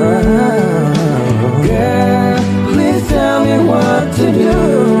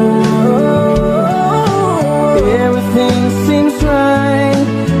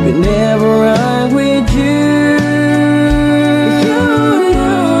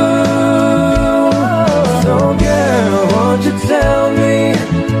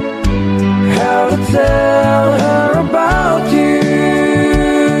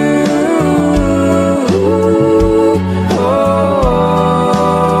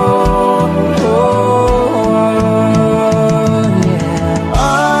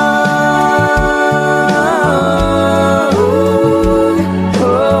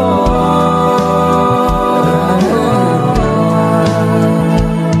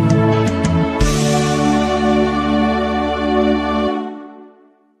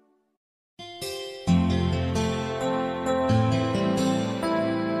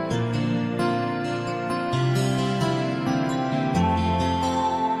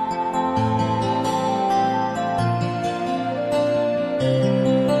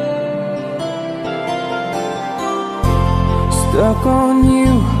 stuck on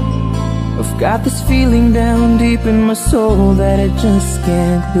you. I've got this feeling down deep in my soul that I just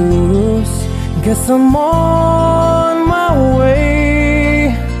can't lose. Guess I'm on my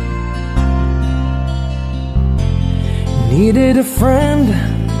way. Needed a friend,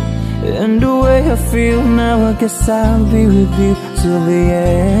 and the way I feel now, I guess I'll be with you till the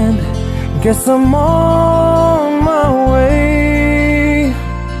end. Guess I'm on my way.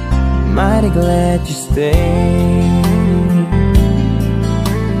 Mighty glad you stayed.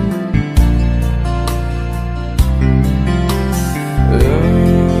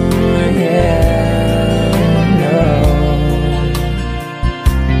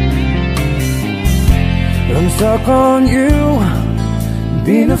 I'm stuck on you,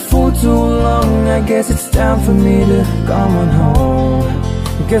 been a fool too long. I guess it's time for me to come on home.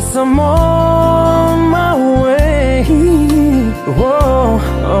 Guess I'm on my way. Whoa,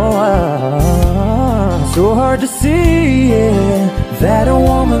 so hard to see, yeah, that a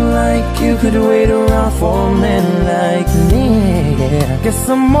woman like you could wait around for a man like me, yeah. Guess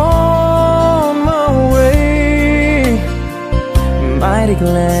I'm on my way. Mighty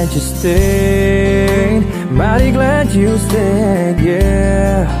glad you stayed. Mighty glad you stayed,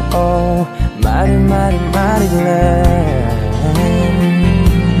 yeah. Oh, mighty, mighty, mighty glad.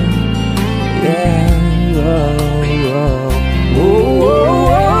 Yeah, oh, oh, oh,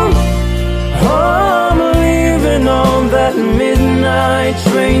 oh. I'm leaving on that midnight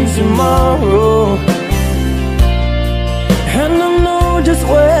train tomorrow, and I know just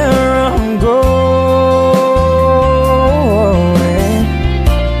where I'm going.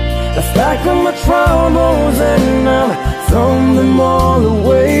 I've packed up my troubles and I've thrown them all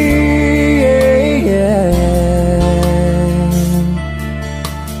away, yeah.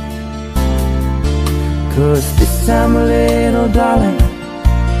 'Cause this time, little darling,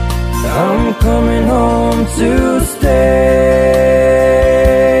 I'm coming home to stay.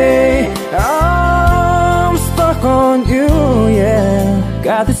 I'm stuck on you, yeah.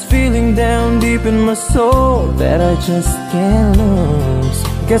 Got this feeling down deep in my soul that I just can't lose.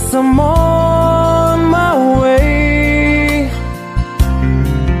 Guess I'm on my way.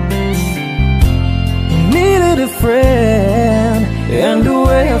 Needed a friend, and the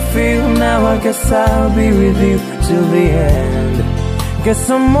way I feel now, I guess I'll be with you till the end. Guess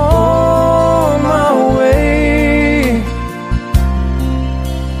I'm on my way.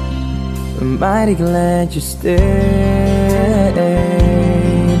 I'm mighty glad you stayed.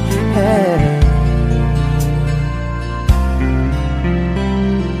 Hey.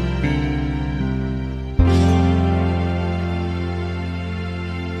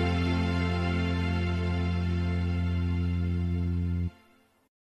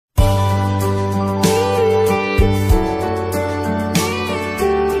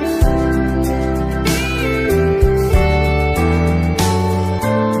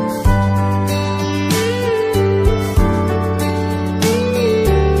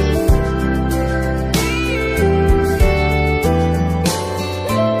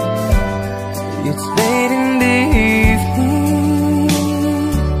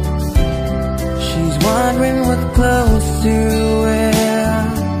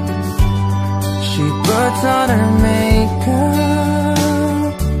 On her makeup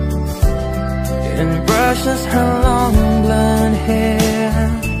and brushes her long blonde hair,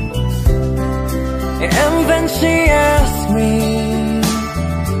 and then she asks me,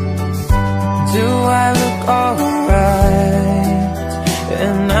 do I look alright?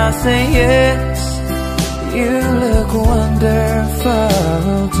 And I say yes, you look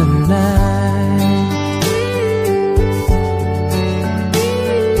wonderful tonight.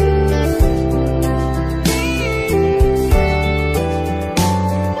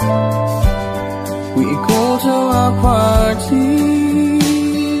 Party,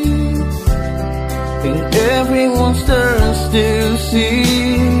 and everyone starts to see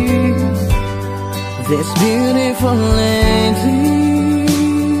this beautiful lady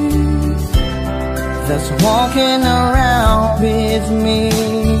that's walking around with me.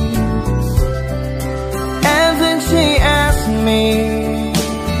 And then she asks me,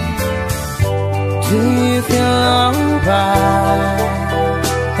 do you feel alright?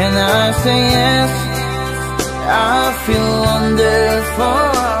 And I say yes, I feel wonderful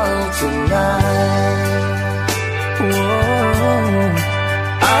tonight. Whoa.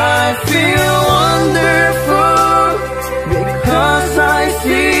 I feel wonderful because I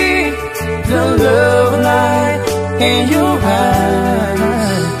see the love light in your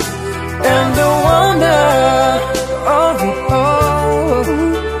eyes, and the wonder of it all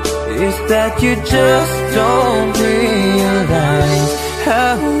is that you just don't realize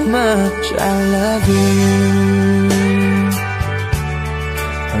how much I love you.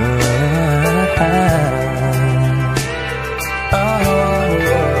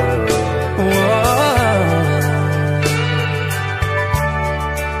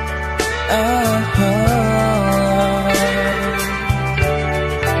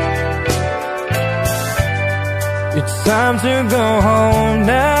 It's time to go home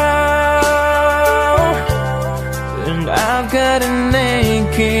now, and I've got an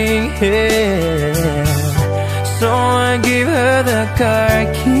aching head, so I give her the car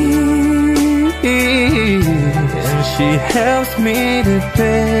key, and she helps me to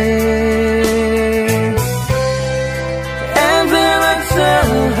pay. And then I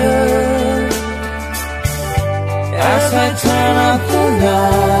tell her, as I turn off the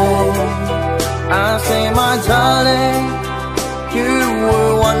light, I say, my darling, you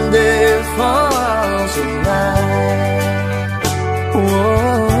were wonderful tonight. Oh,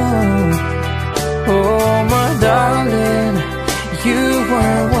 oh, my darling, you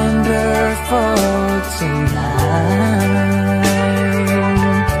were wonderful tonight.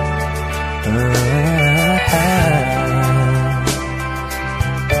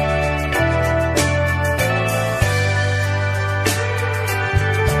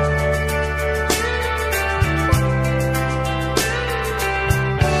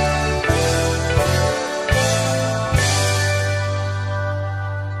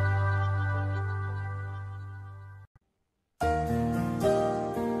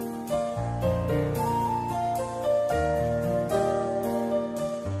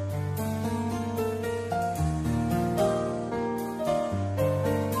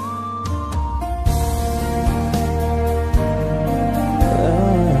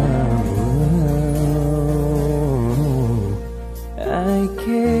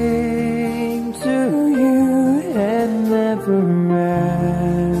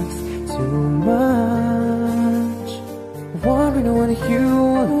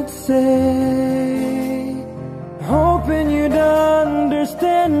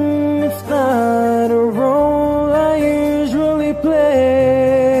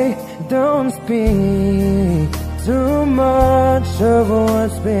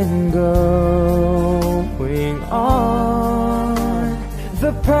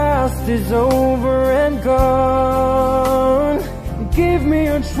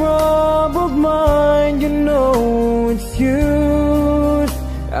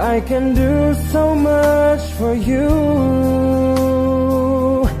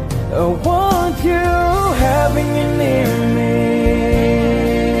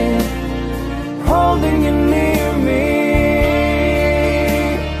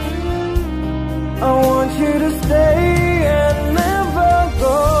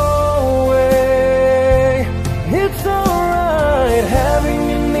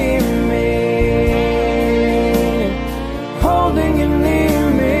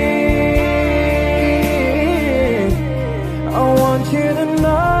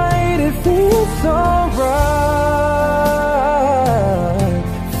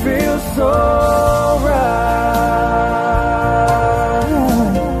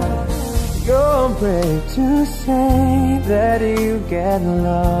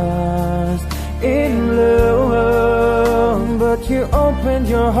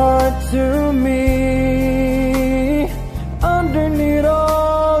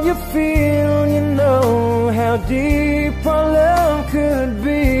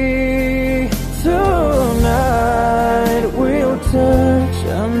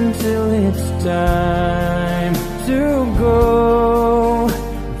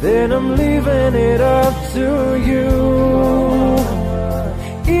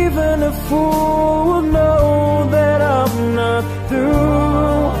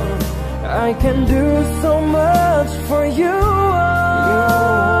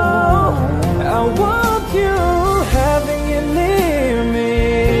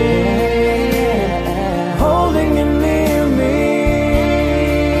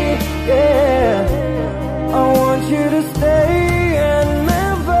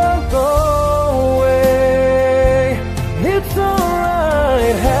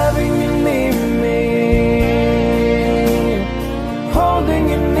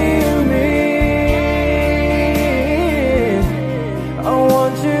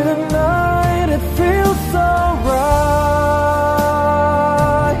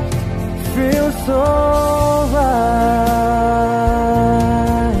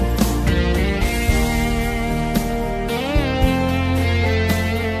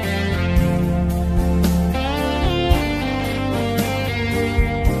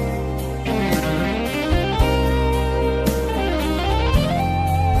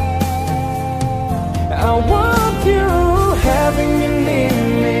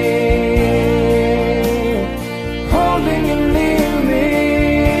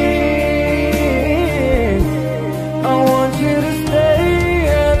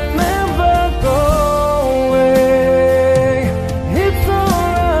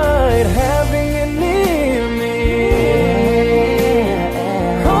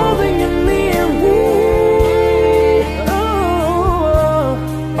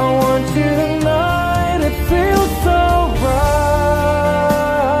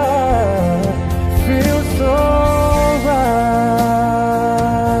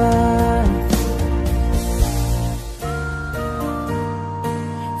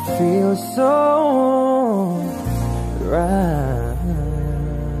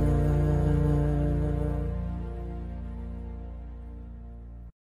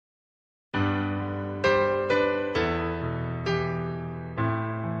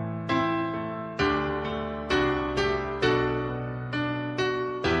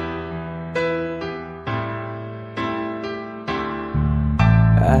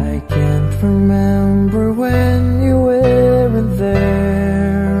 I can't remember when you weren't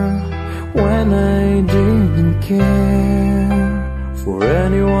there, when I didn't care for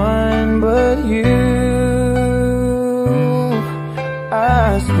anyone but you.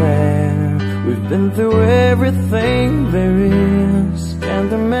 I swear we've been through everything there is.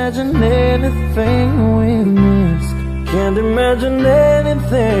 Can't imagine anything we missed. Can't imagine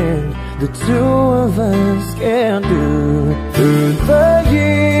anything the two of us can do. Through the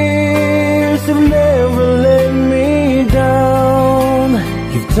years, you've never let me down.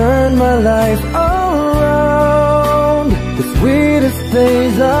 You've turned my life around. The sweetest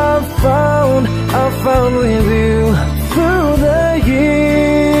days I've found with you. Through the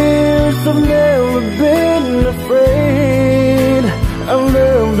years, I've never been afraid. I've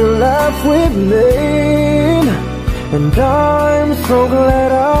lived the life we've made, and I'm so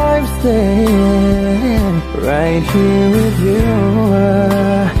glad I've stayed right here with you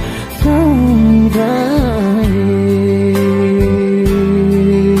through the years.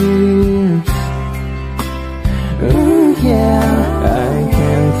 Ooh, yeah, I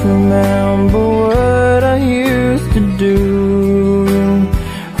can't remember what I used to do,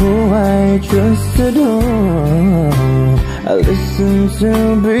 who I trusted, who I listened to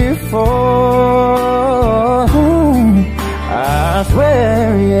before. I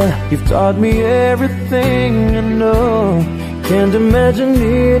swear, yeah, you've taught me everything I know. Can't imagine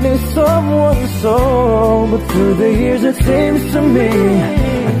needing someone so, but through the years it seems to me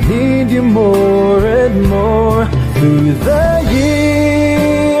I need you more and more. Through the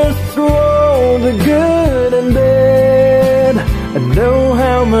years, through all the good and bad, I know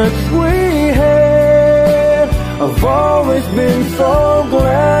how much we had. I've always been so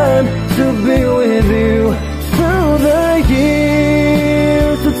glad to be with you. Through the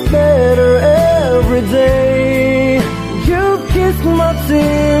years, it's better every day. You kissed my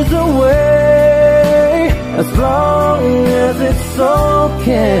tears away. As long as it's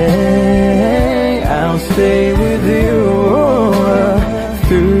okay, I'll stay with you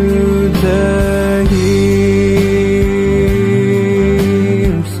through the years.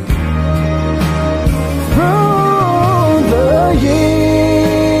 Through the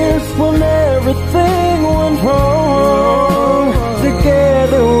years, when everything went wrong,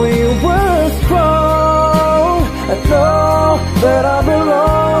 together we were strong. I know that I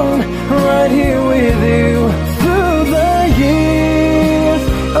belong right here with you. Through the years,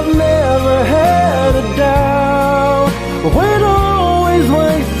 I've never had a doubt. We'd always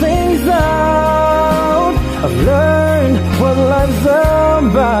work things out. I've learned what life's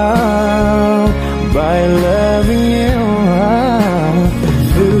about by loving you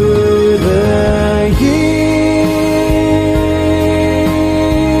through the years.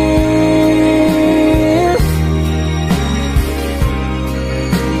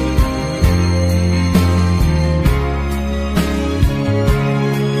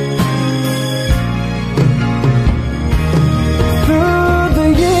 Through the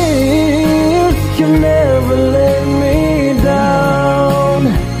years, you never let me down.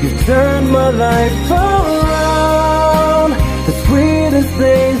 You've turned my life around. The sweetest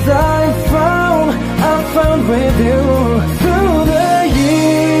days I found with you. Through the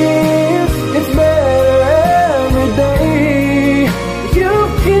years, it's better every day. You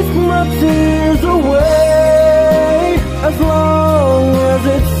kissed my tears away. As long as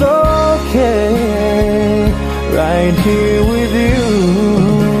it's okay, right here with you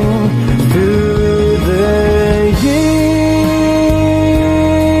through the years.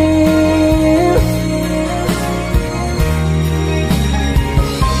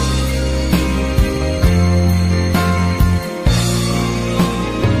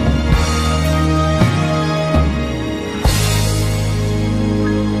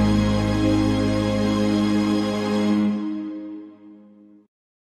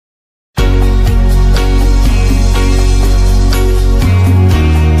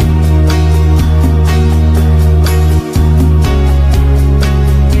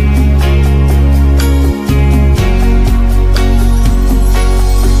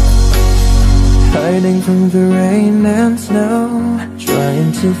 Hiding from the rain and snow,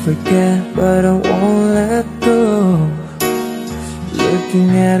 trying to forget but I won't let go. Looking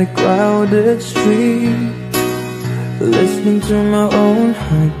at a crowded street, listening to my own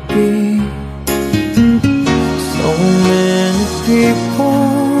heartbeat. So many people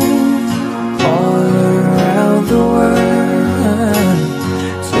all around the world.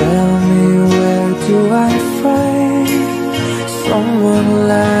 Tell me, where do I find someone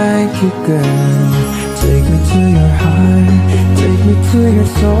like you, girl? Take me to your heart, take me to your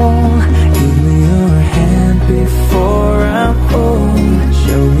soul. Give me your hand before I'm old.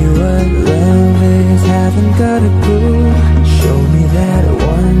 Show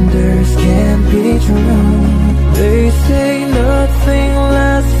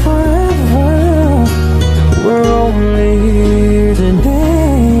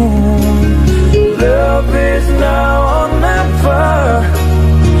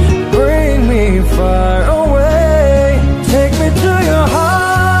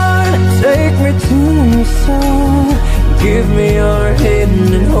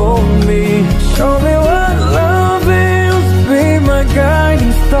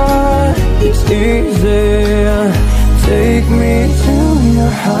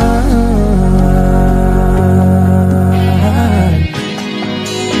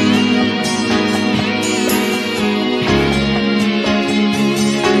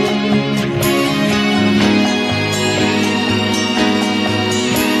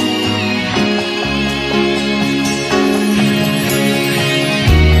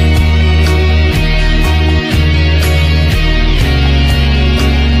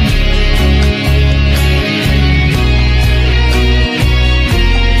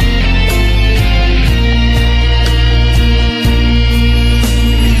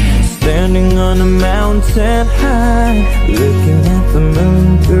on a mountain high, looking at the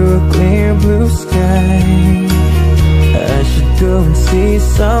moon through a clear blue sky. I should go and see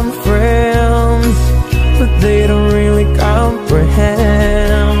some friends, but they don't really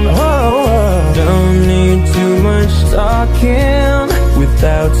comprehend. Don't need too much talking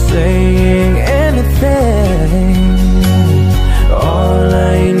without saying anything. All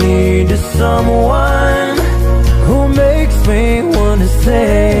I need is someone who makes me wanna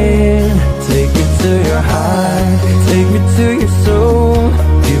sing. Take me to your heart, take me to your soul.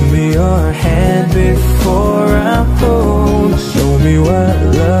 Give me your hand before I'm old. Show me what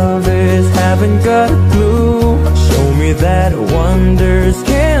love is, haven't got a clue. Show me that wonders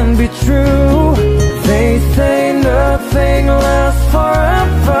can be true. They say nothing lasts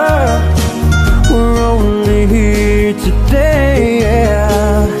forever. We're only here today,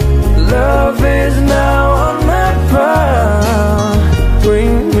 yeah. Love is now or never.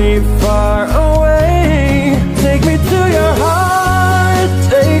 Bring me far away. Take me to your heart,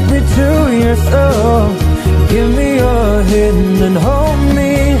 take me to your soul. Give me your hand and hold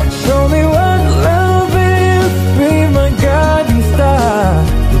me. Show me what love is, be my guiding star.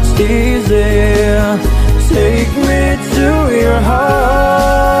 It's easy. Take me to your heart.